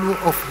value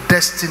of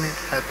destiny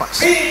helpers.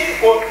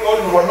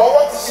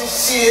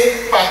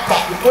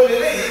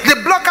 The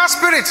blocker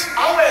spirit,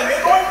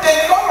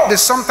 they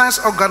sometimes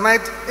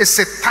organize a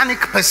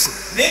satanic person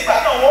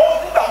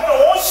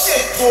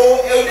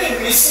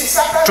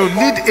to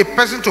lead a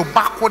person to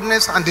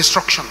backwardness and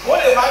destruction.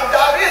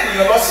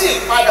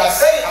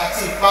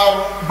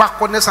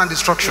 Backwardness and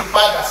destruction.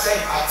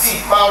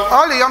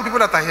 All the young people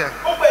that are here,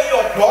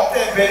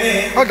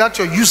 all that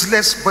your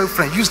useless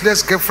boyfriend,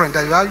 useless girlfriend,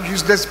 that you have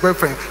useless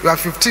boyfriend, you are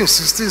 15,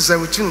 16,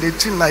 17,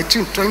 18,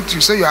 19, 20,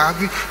 you say you are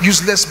having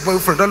useless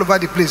boyfriend all over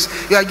the place.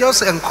 You are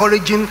just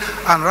encouraging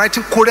and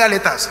writing courier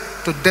letters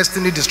to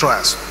destiny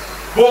destroyers.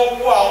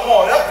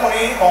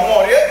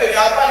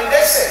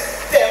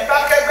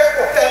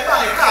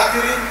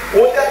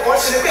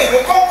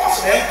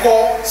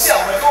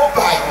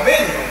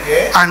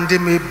 And they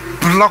may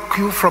block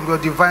you from your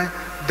divine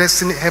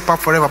destiny helper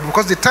forever,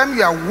 because the time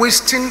you are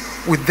wasting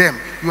with them,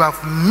 you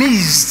have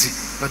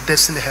missed your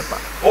destiny helper.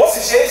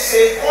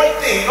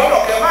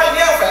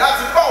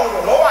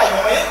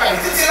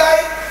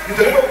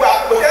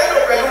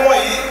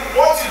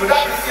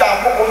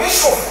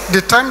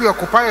 The time you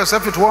occupy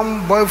yourself with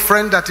one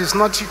boyfriend that is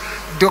not,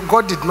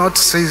 God did not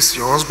say it's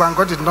your husband,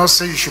 God did not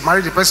say you should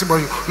marry the person, but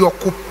you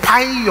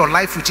occupy your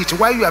life with it.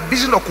 While you are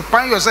busy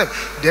occupying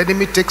yourself, the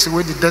enemy takes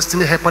away the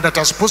destiny helper that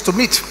you are supposed to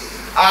meet.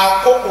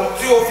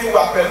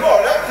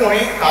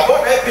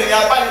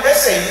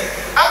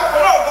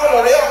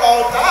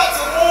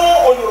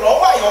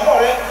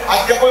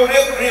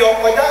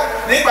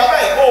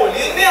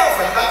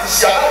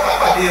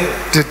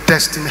 The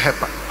destiny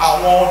helper.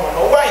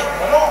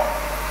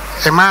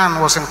 A man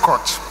was in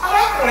court.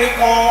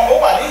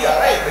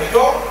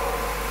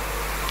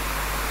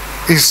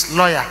 His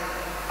lawyer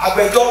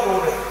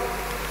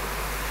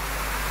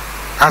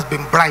has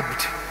been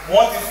bribed.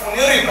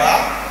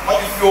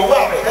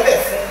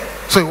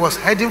 So he was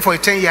heading for a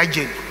 10-year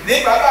jail.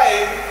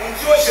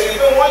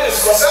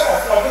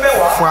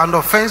 for an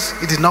offense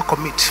he did not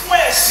commit.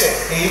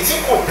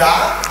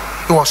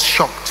 He was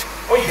shocked.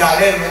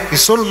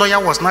 His own lawyer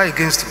was now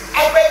against him.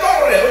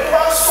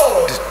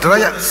 The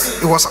lawyer,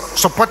 he was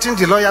supporting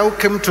the lawyer who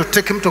came to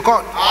take him to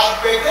court.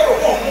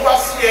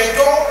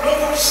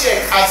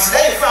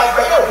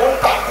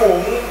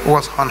 He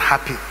was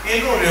unhappy.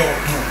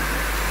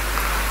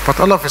 But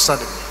all of a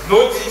sudden,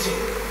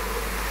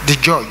 the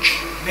judge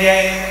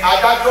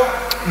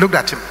looked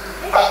at him.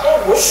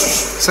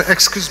 Said,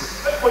 excuse me,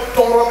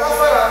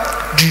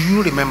 do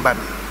you remember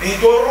me? He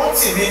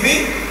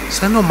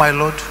said, no, my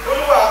lord.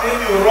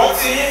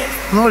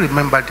 No,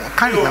 remember. I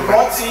can't remember.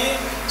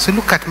 So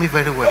look at me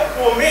very well.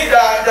 So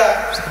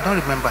I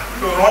don't remember.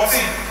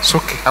 It's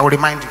okay, I will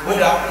remind you.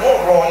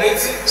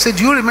 So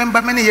do you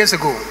remember many years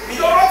ago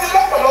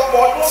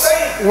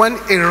when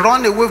a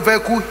runaway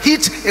vehicle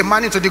hit a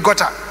man into the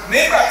gutter?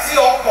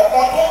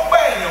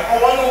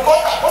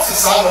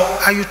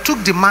 And you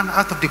took the man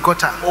out of the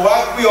gutter.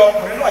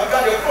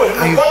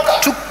 And you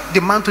took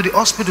the man to the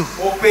hospital.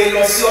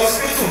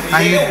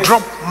 And you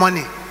dropped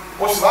money.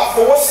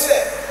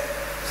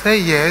 Say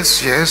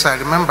yes, yes, I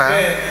remember.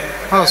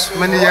 That was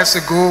many years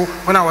ago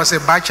when I was a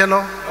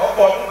bachelor.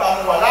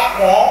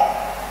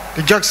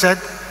 The judge said,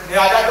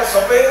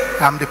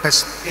 I'm the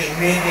person.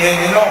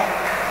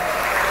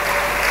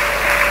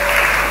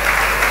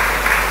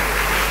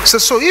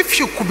 So if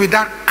you could be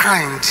that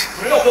kind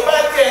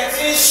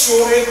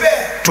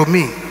to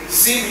me,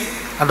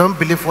 I don't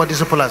believe what these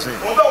people are saying.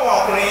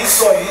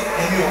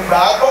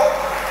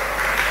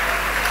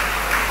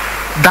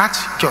 That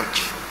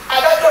judge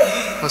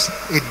was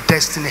a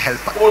destiny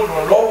helper. We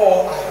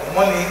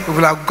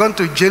will have gone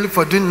to jail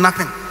for doing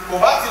nothing.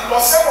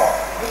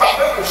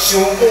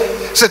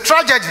 It's a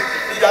tragedy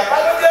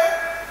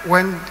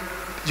when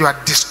you are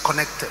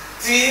disconnected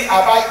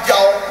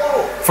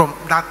from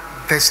that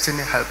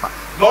destiny helper.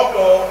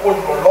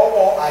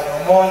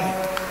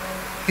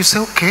 You say,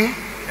 okay,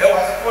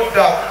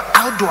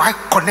 how do I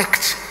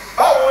connect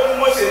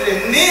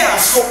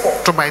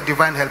to my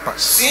divine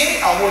helpers?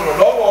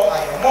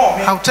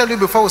 I'll tell you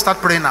before we start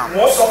praying now.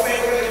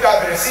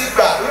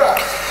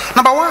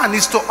 Number one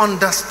is to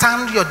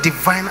understand your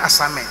divine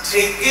assignment.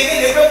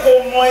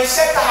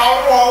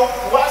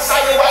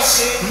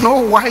 Know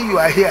why you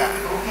are here.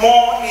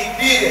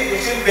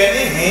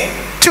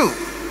 2,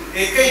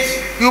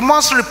 you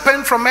must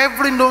repent from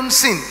every known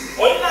sin.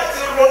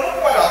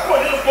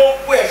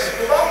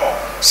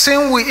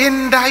 Sin will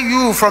hinder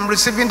you from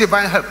receiving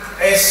divine help.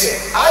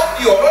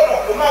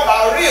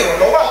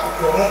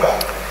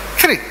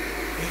 3,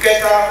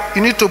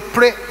 you need to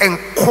pray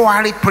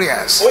inquiry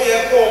prayers.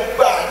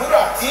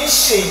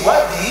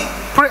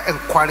 Pray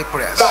inquiry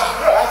prayers.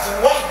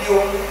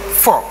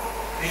 4,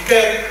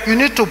 you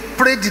need to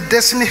pray the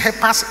destiny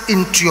helpers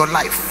into your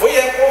life.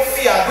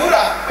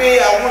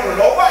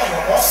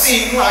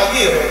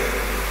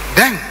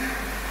 Then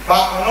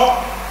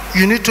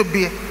you need to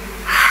be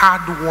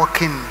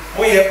hardworking.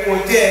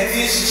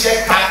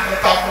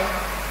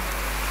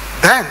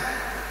 Then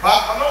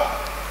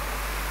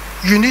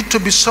you need to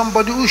be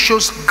somebody who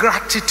shows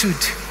gratitude.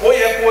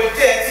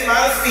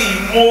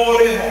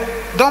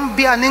 Don't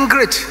be an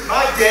ingrate.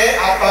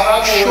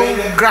 Show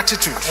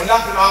gratitude.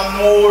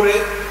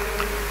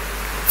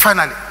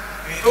 Finally,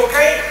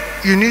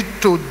 you need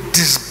to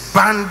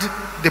disband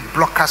the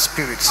blocker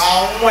spirits so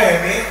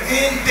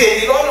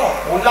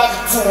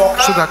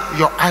that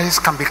your eyes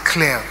can be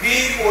clear.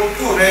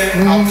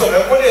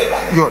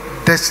 Your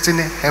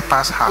destiny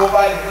helpers have.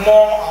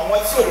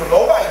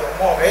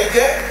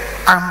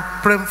 I'm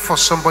praying for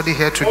somebody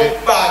here today.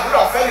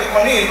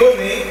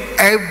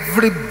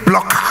 Every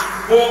blocker,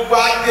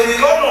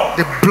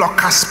 the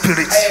blocker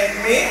spirits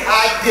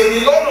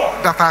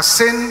that are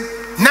saying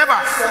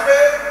never,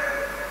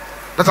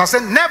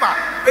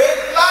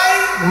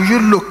 will you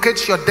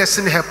locate your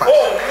destiny helper?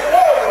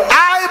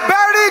 I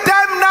bury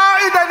them now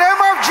in the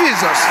name of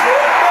Jesus.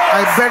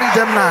 I bury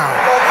them now.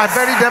 I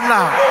bury them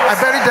now. I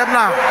bury them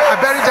now. I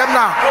bury them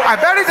now. I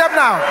bury them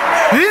now.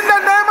 In the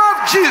name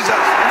of Jesus.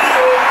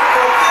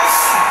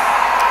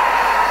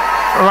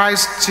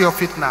 Rise to your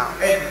feet now.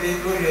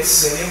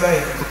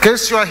 In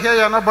case you are here,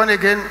 you are not born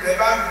again.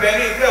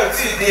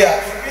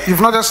 You've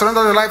not yet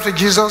surrendered your life to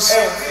Jesus.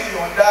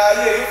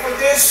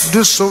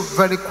 Do so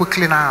very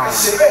quickly now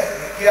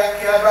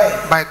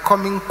by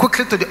coming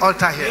quickly to the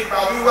altar here.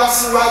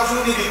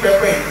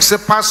 Say,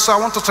 Pastor, I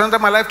want to surrender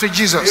my life to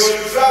Jesus.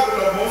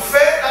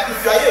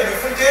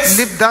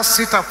 Leave that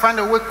seat and find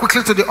a way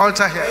quickly to the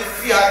altar here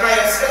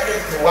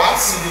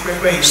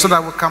so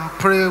that we can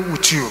pray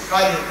with you.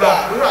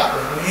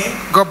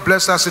 God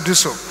bless us to do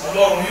so.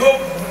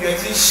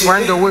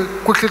 Find a way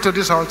quickly to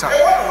this altar.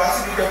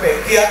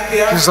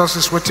 Jesus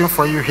is waiting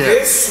for you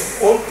here.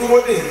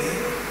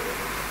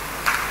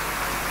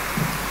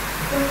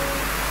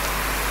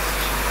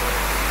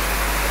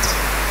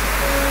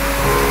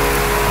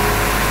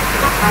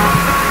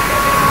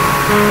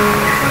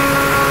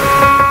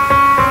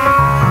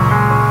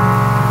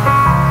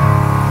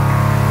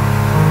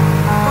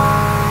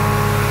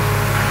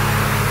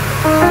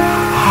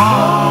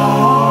 How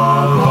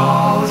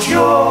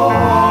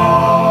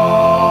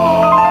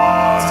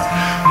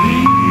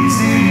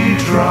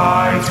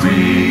right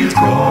with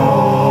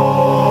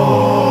God.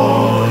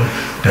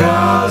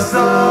 That's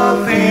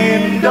the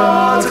thing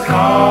that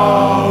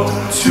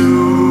counts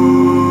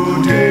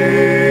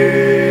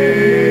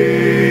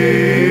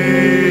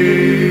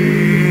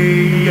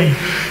today.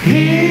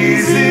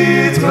 Is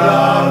it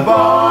bound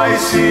by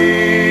sin?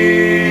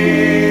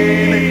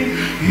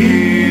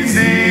 Is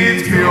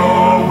it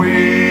pure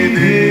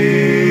within?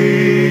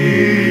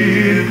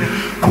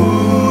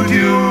 Could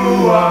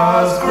you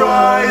ask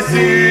Christ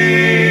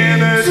in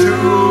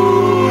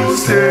to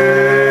stay?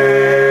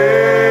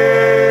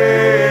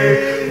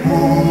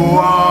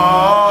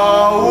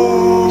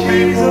 Who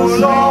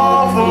people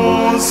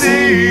often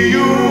see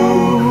you?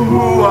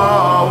 Who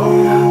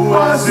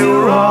as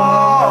you're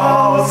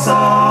outside?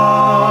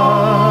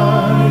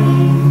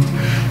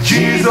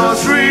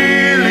 Jesus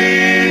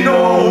really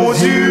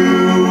knows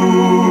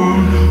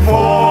you,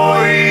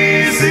 for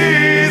He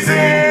sees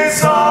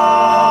inside.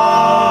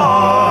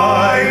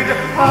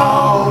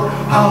 How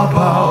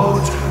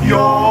about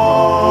your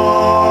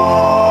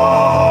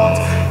heart?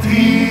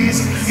 Is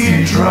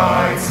it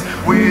right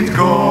with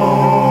God?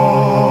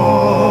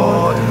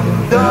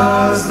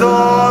 That's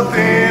the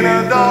thing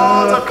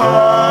that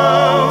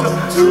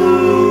counts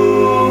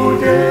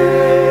today.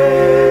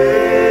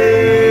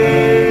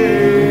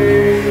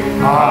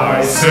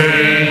 I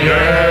say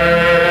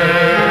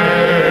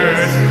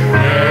yes,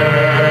 yes,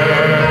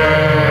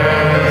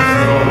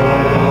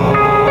 Lord.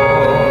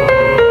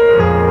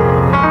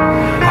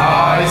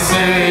 I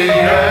say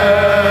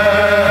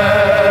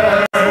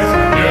yes,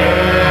 yes,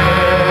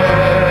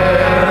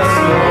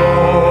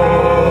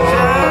 Lord.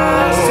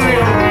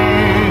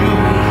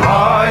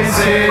 I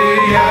say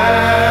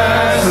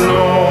yes,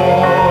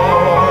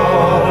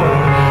 Lord.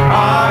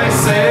 I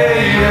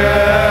say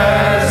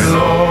yes,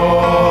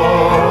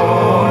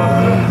 Lord.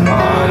 I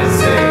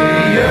say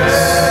yes,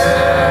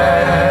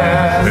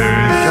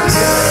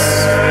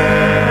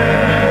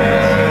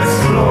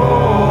 yes,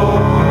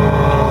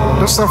 Lord.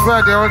 Those of you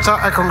at the altar,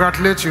 I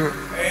congratulate you.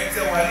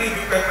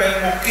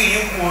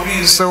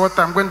 So what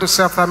I'm going to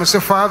say after me, say,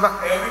 Father,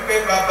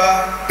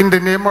 in the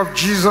name of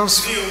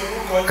Jesus,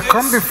 I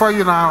come before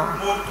you now.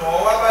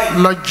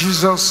 Lord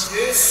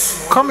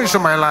Jesus, come into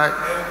my life.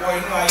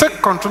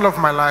 Take control of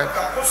my life.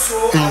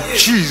 In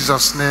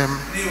Jesus' name,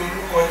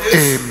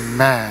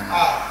 amen.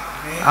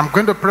 I'm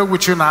going to pray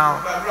with you now.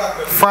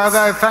 Father,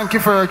 I thank you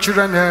for your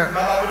children here.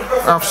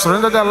 I've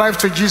surrendered their life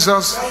to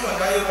Jesus.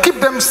 Keep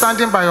them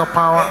standing by your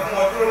power.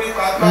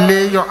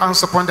 Lay your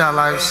hands upon their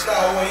lives.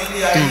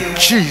 In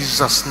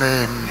Jesus'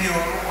 name,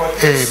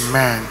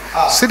 amen.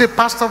 See the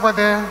pastor over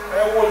there?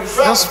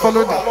 Just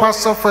follow the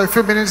pastor for a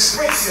few minutes.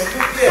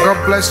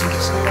 God bless you.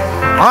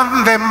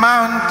 On the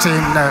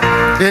mountain,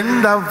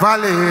 in the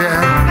valley,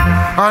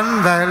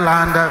 on the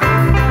land,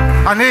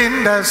 and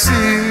in the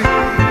sea.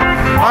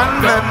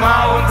 On the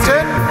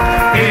mountain,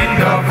 in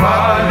the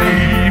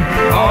valley,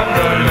 on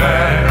the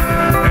land,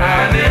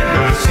 and in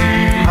the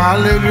sea.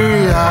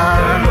 Hallelujah.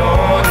 The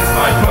Lord is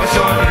my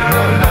portion in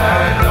the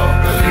land of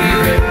the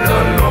living.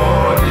 The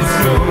Lord is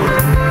good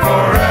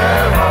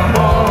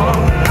forevermore.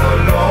 The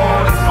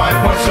Lord is my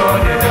portion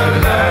in the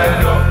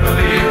land of the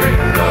living.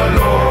 The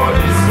Lord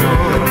is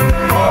good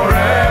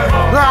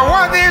forevermore. I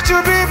want it to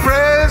be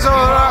praised, oh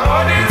Lord. I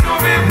want it to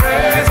be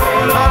praised,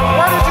 oh Lord. I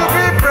want it to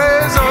be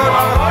praised, oh I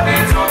Lord. want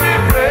it to be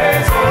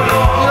praised, oh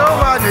Lord.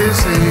 Nobody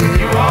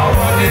see. You are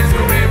worthy to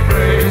be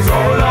praised,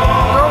 oh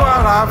Lord. No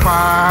one I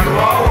find. You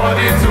are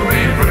worthy to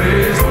be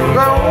praised, oh Lord.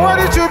 I want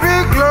it to be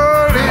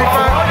glorified. You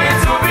are worthy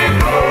to be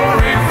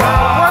glorified. I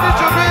want it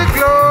to be You are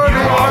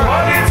glorified.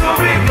 worthy to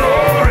be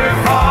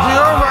glorified.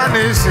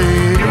 Nobody see.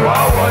 You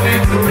are worthy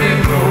to be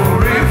No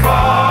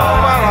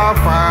glorified. one I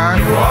find.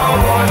 You are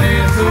worthy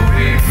to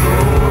be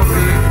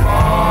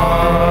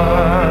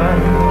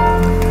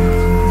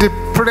glorified. The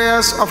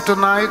prayers of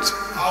tonight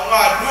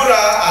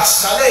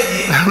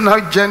are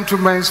not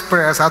gentlemen's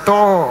prayers at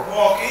all.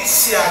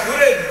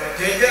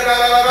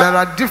 There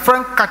are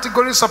different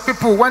categories of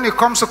people when it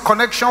comes to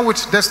connection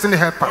with destiny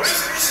helpers.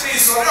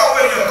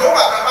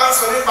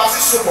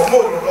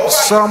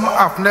 Some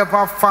have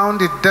never found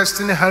the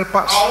destiny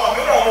helpers.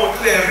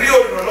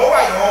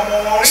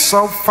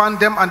 Some found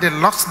them and they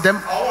lost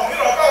them.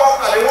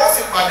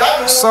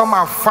 Some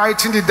are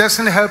fighting the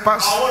destiny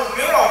helpers.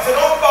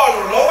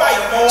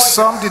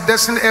 Some, the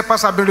destiny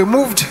helpers have been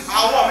removed.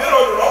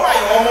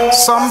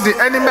 Some, the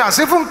enemy has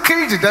even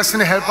killed the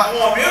destiny helper.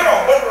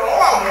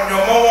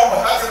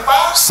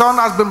 Some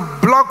has been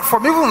blocked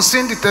from even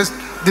seeing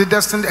the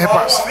destiny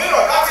helpers,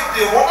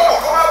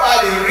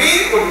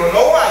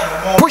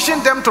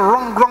 pushing them to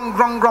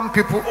wrong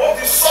people.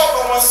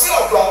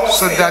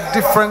 So there are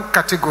different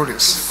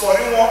categories.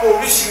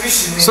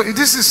 So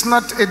this is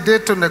not a day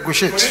to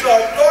negotiate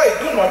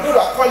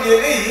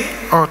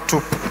or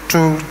to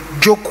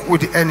joke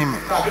with the enemy.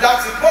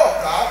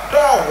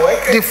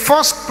 The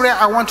first prayer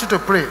I want you to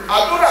pray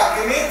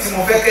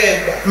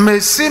may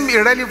seem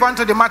irrelevant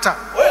to the matter,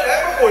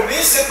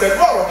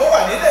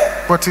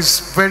 but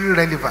it's very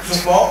relevant.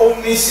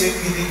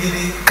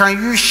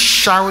 Can you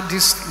shout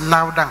this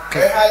loud and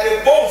clear?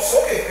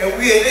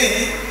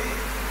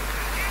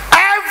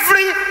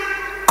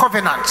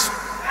 covenant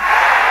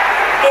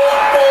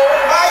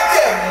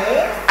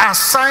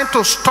assigned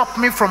to stop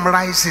me from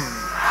rising.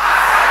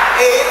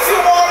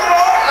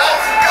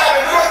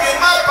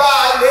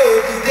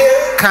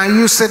 Can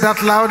you say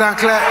that loud and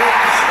clear?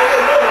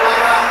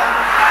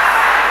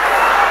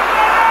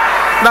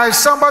 Now, if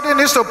somebody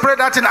needs to pray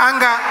that in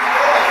anger,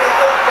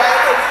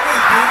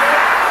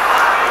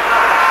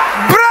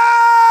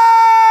 pray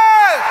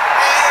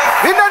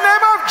in the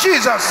name of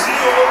Jesus.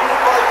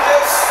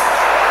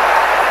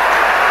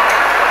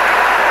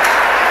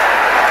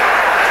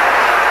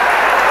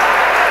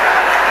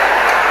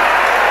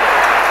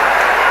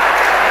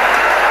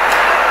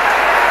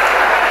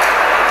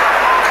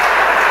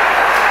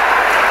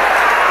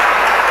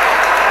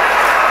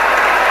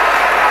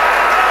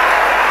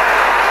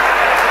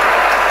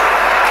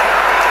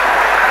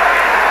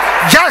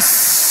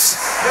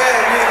 Yes.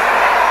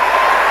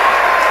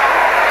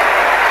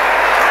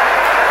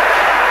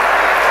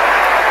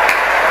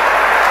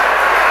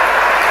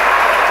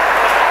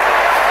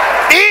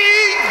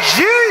 In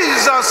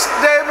Jesus'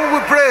 name we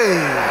pray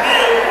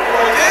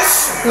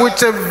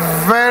with a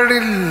very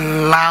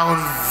loud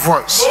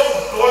voice,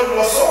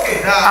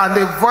 and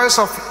the voice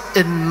of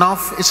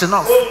enough is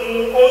enough.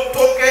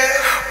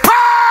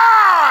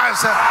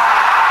 Pause!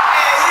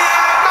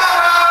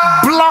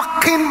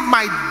 Blocking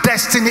my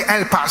destiny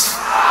helpers.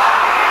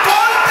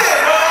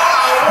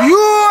 You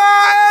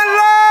are a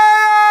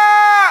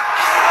liar.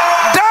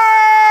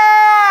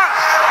 Die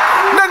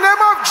in the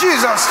name of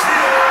Jesus.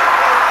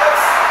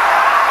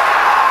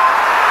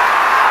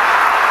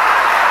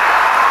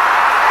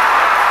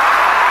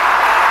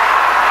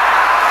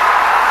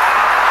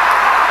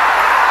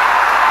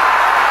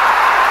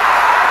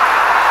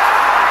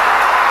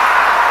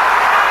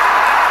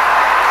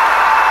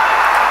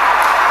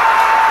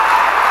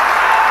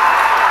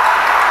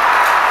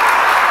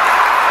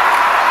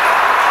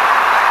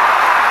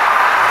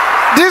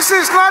 This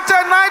is not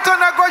a night to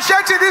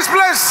negotiate in this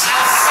place.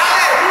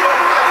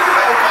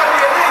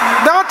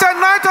 Not a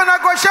night to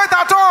negotiate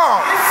at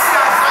all.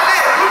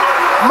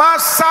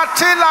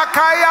 Masatila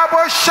kaya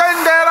bo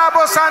shendera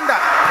bo sanda.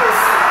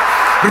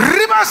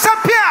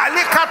 Ribasapia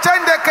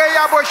likatende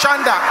kaya bo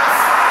shanda.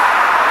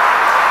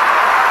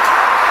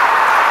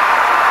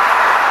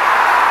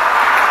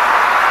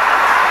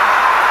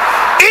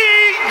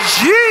 In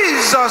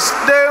Jesus'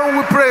 name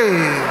we pray.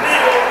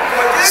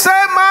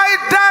 Say, my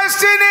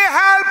destiny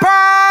helper.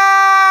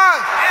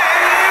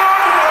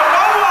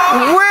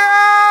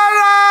 Where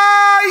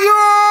are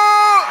you?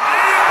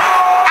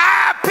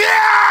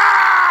 Appear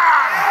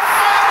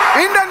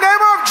in the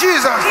name of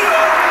Jesus.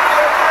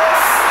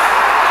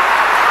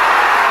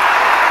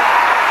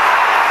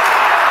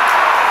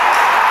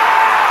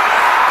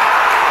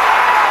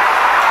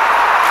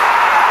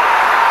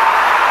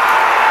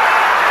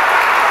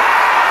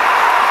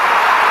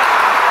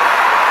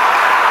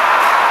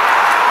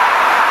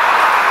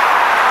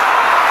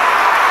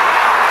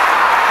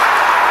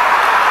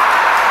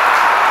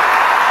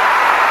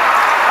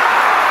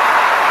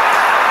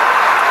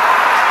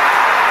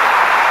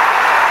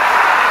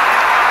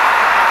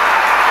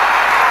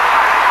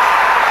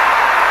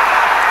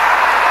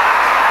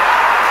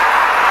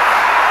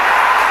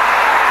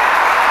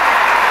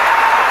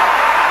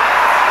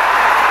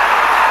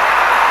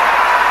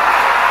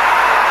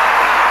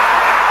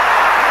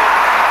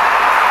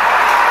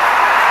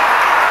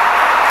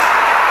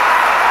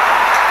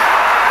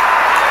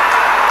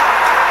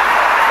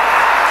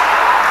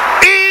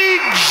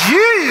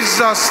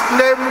 Jesus'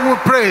 name we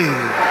pray.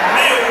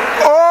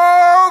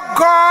 Oh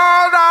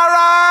God,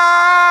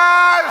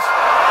 arise.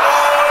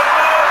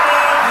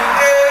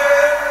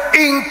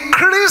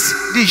 Increase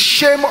the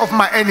shame of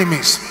my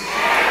enemies.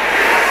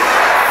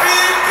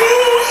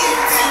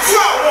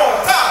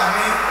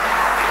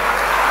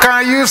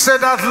 Can you say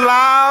that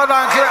loud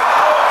and clear?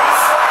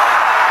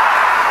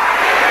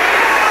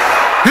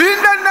 In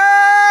the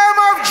name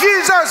of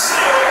Jesus.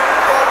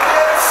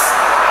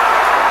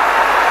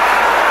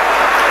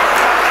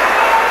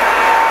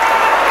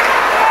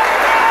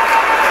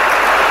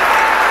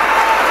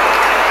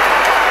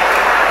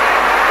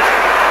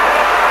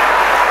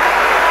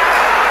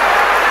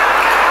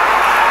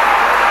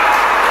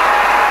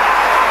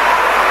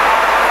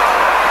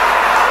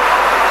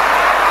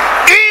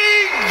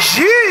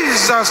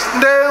 Jesus'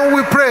 name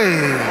we pray.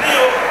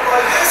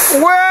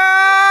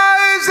 Where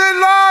is the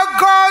Lord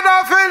God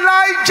of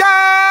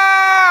Elijah?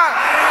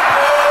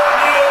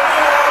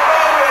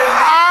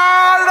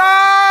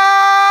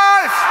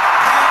 Arise.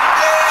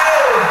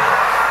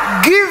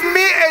 Give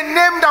me a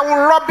name that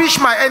will rubbish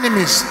my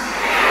enemies.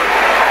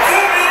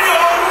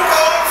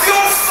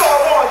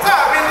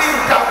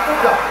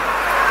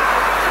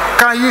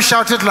 Can you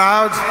shout it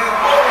loud?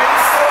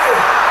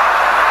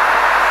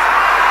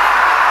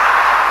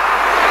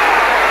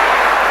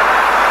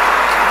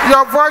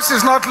 Your voice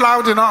is not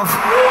loud enough.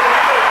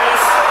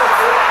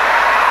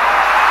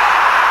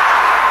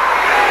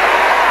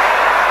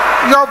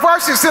 Your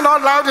voice is still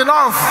not loud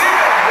enough.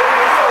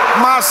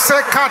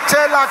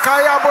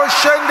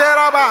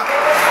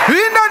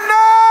 In the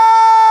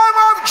name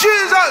of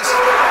Jesus.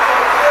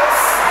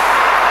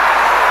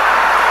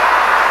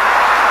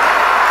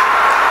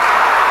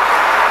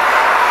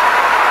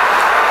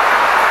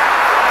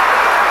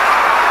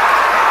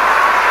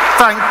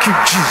 Thank you,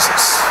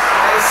 Jesus.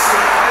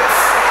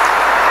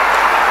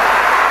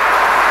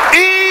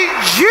 In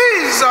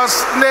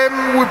Jesus'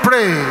 name we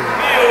pray.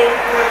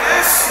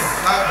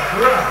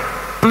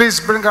 Please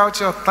bring out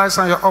your tithes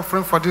and your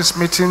offering for this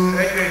meeting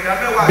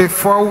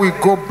before we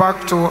go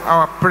back to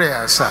our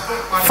prayers.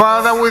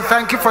 Father, we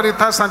thank you for the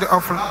tithes and the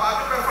offering.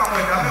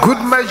 Good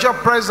measure,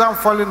 present,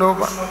 falling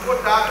over.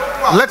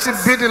 Let it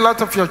be the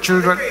lot of your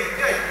children.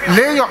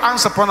 Lay your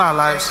hands upon our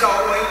lives.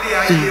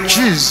 In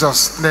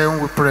Jesus' name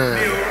we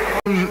pray.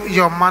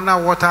 Your manna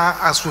water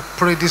as we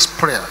pray these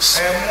prayers.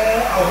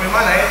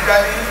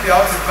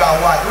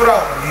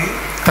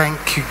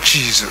 Thank you,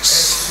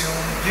 Jesus.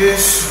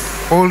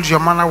 Hold your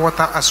manna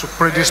water as we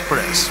pray these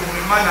prayers.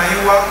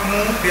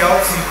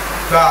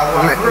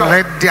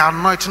 Let the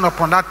anointing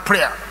upon that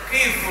prayer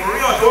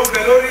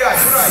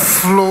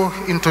flow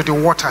into the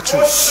water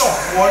too.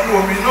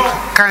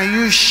 Can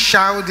you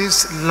shout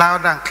this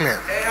loud and clear?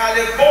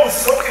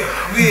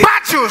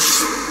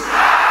 Battles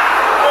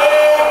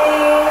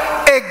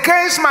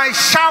against my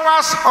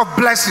showers of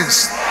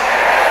blessings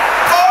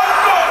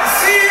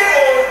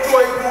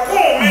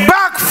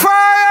backfire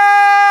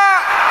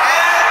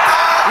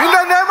in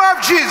the name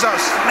of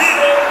Jesus.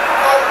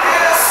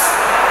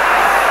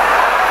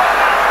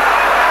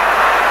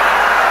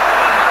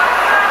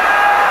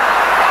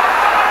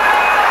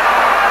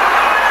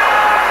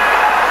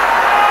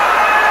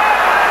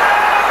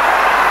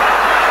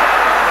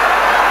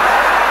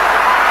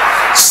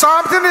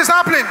 Something is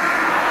happening.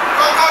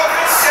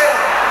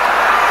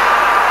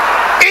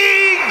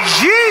 In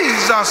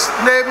Jesus'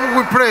 name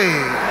we pray.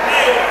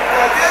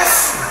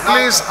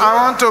 Please, I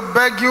want to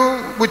beg you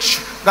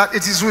that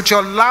it is with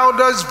your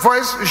loudest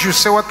voice you should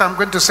say what I'm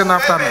going to say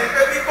after me.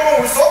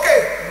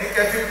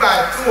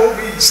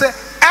 Say,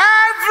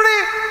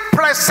 every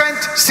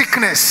present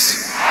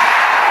sickness,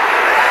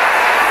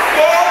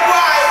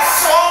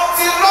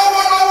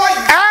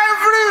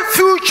 every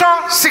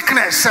future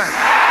sickness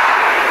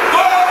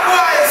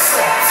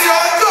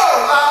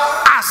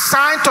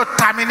assigned to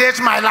terminate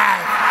my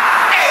life.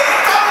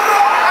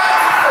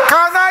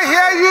 Can I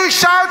hear you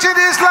shouting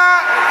this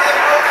loud?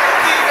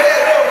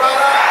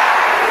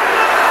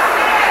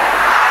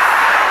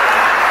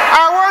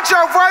 I want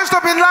your voice to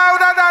be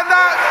louder than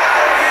that.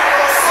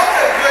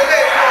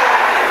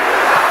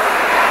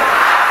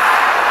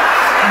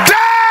 Die!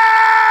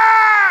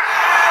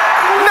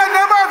 In the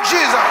name of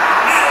Jesus.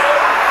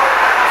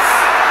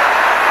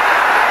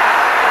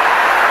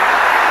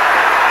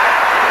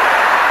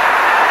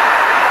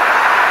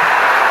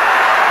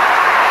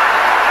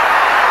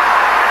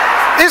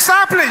 It's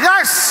happening,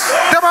 yes,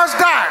 they must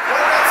die.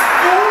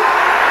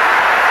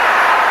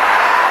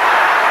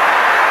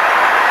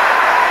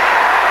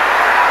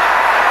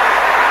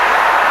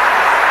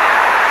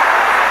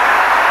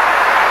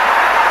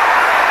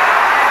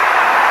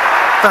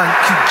 Thank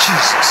you,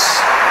 Jesus.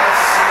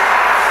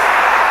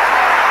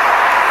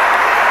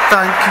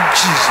 Thank you,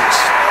 Jesus.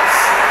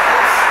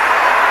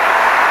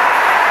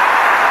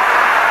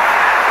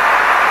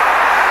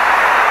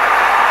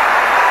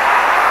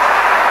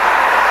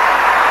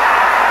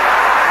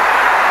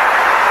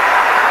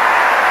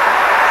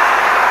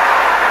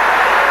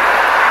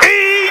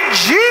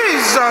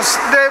 Jesus'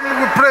 name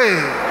we pray.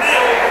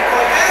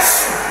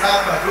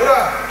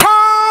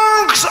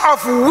 Tongues of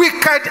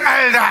wicked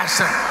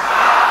elders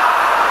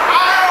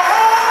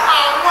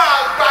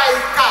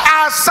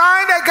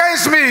assigned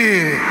against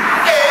me,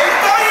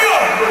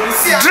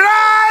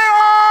 dry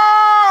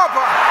up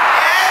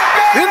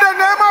in the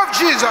name of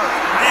Jesus.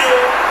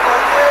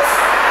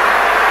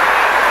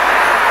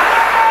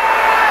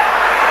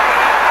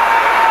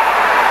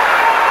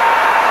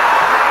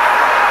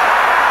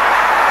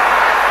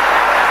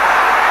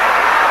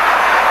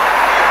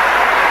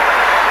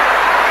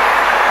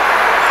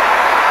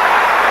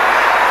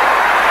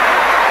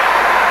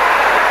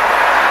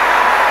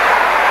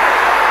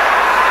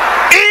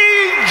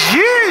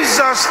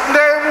 Jesus'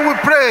 name we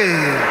pray.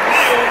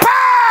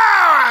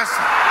 Powers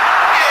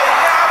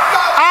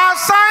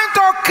assigned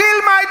to kill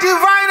my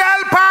divine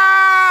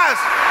helpers,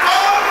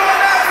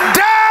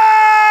 die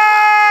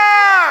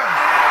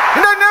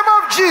in the name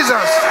of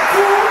Jesus.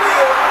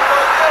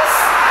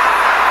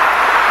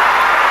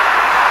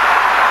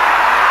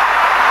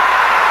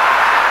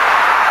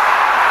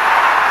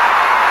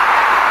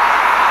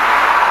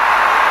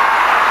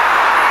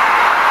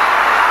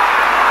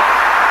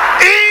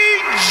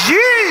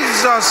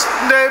 Jesus'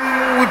 name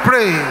we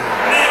pray.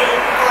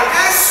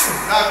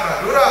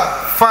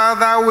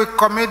 Father, we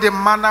commit the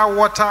manna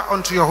water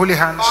unto your holy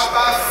hands.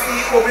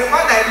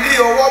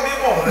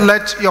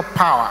 Let your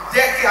power,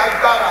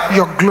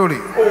 your glory,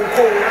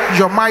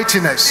 your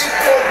mightiness,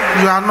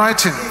 your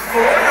anointing,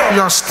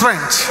 your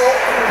strength,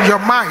 your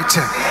might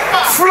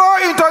flow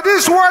into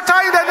this water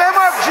in the name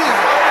of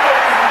Jesus.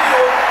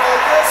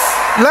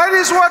 Let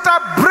this water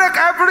break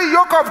every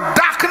yoke of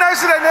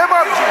darkness in the name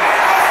of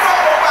Jesus.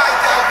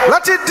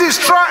 Let it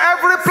destroy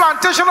every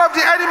plantation of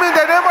the enemy in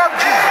the name of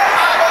Jesus.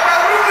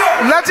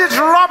 Let Let it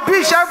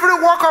rubbish every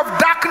work of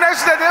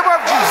darkness in the name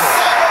of Jesus.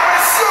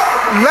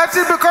 Let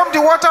it become the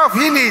water of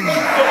healing,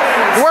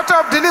 the water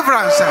of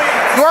deliverance,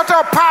 the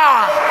water of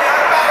power,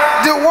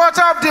 the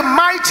water of the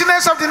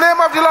mightiness of the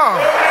name of the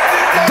Lord.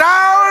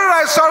 Thou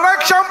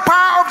resurrection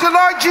power of the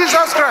Lord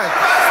Jesus Christ,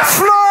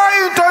 flow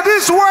into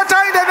this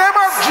water in the name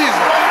of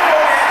Jesus.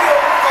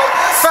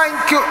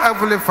 Thank you,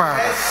 Heavenly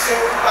Father.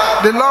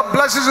 The Lord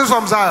blesses you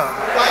from Zion.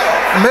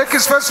 Make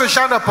his face to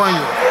shine upon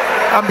you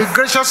and be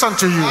gracious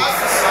unto you.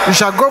 You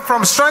shall go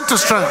from strength to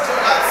strength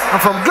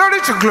and from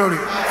glory to glory.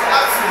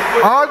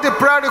 All the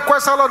prayer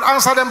requests, our Lord,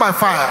 answer them by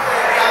fire.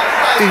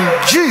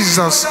 In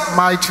Jesus'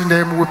 mighty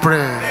name we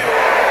pray.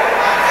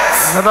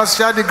 Let us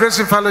share the grace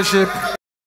in fellowship.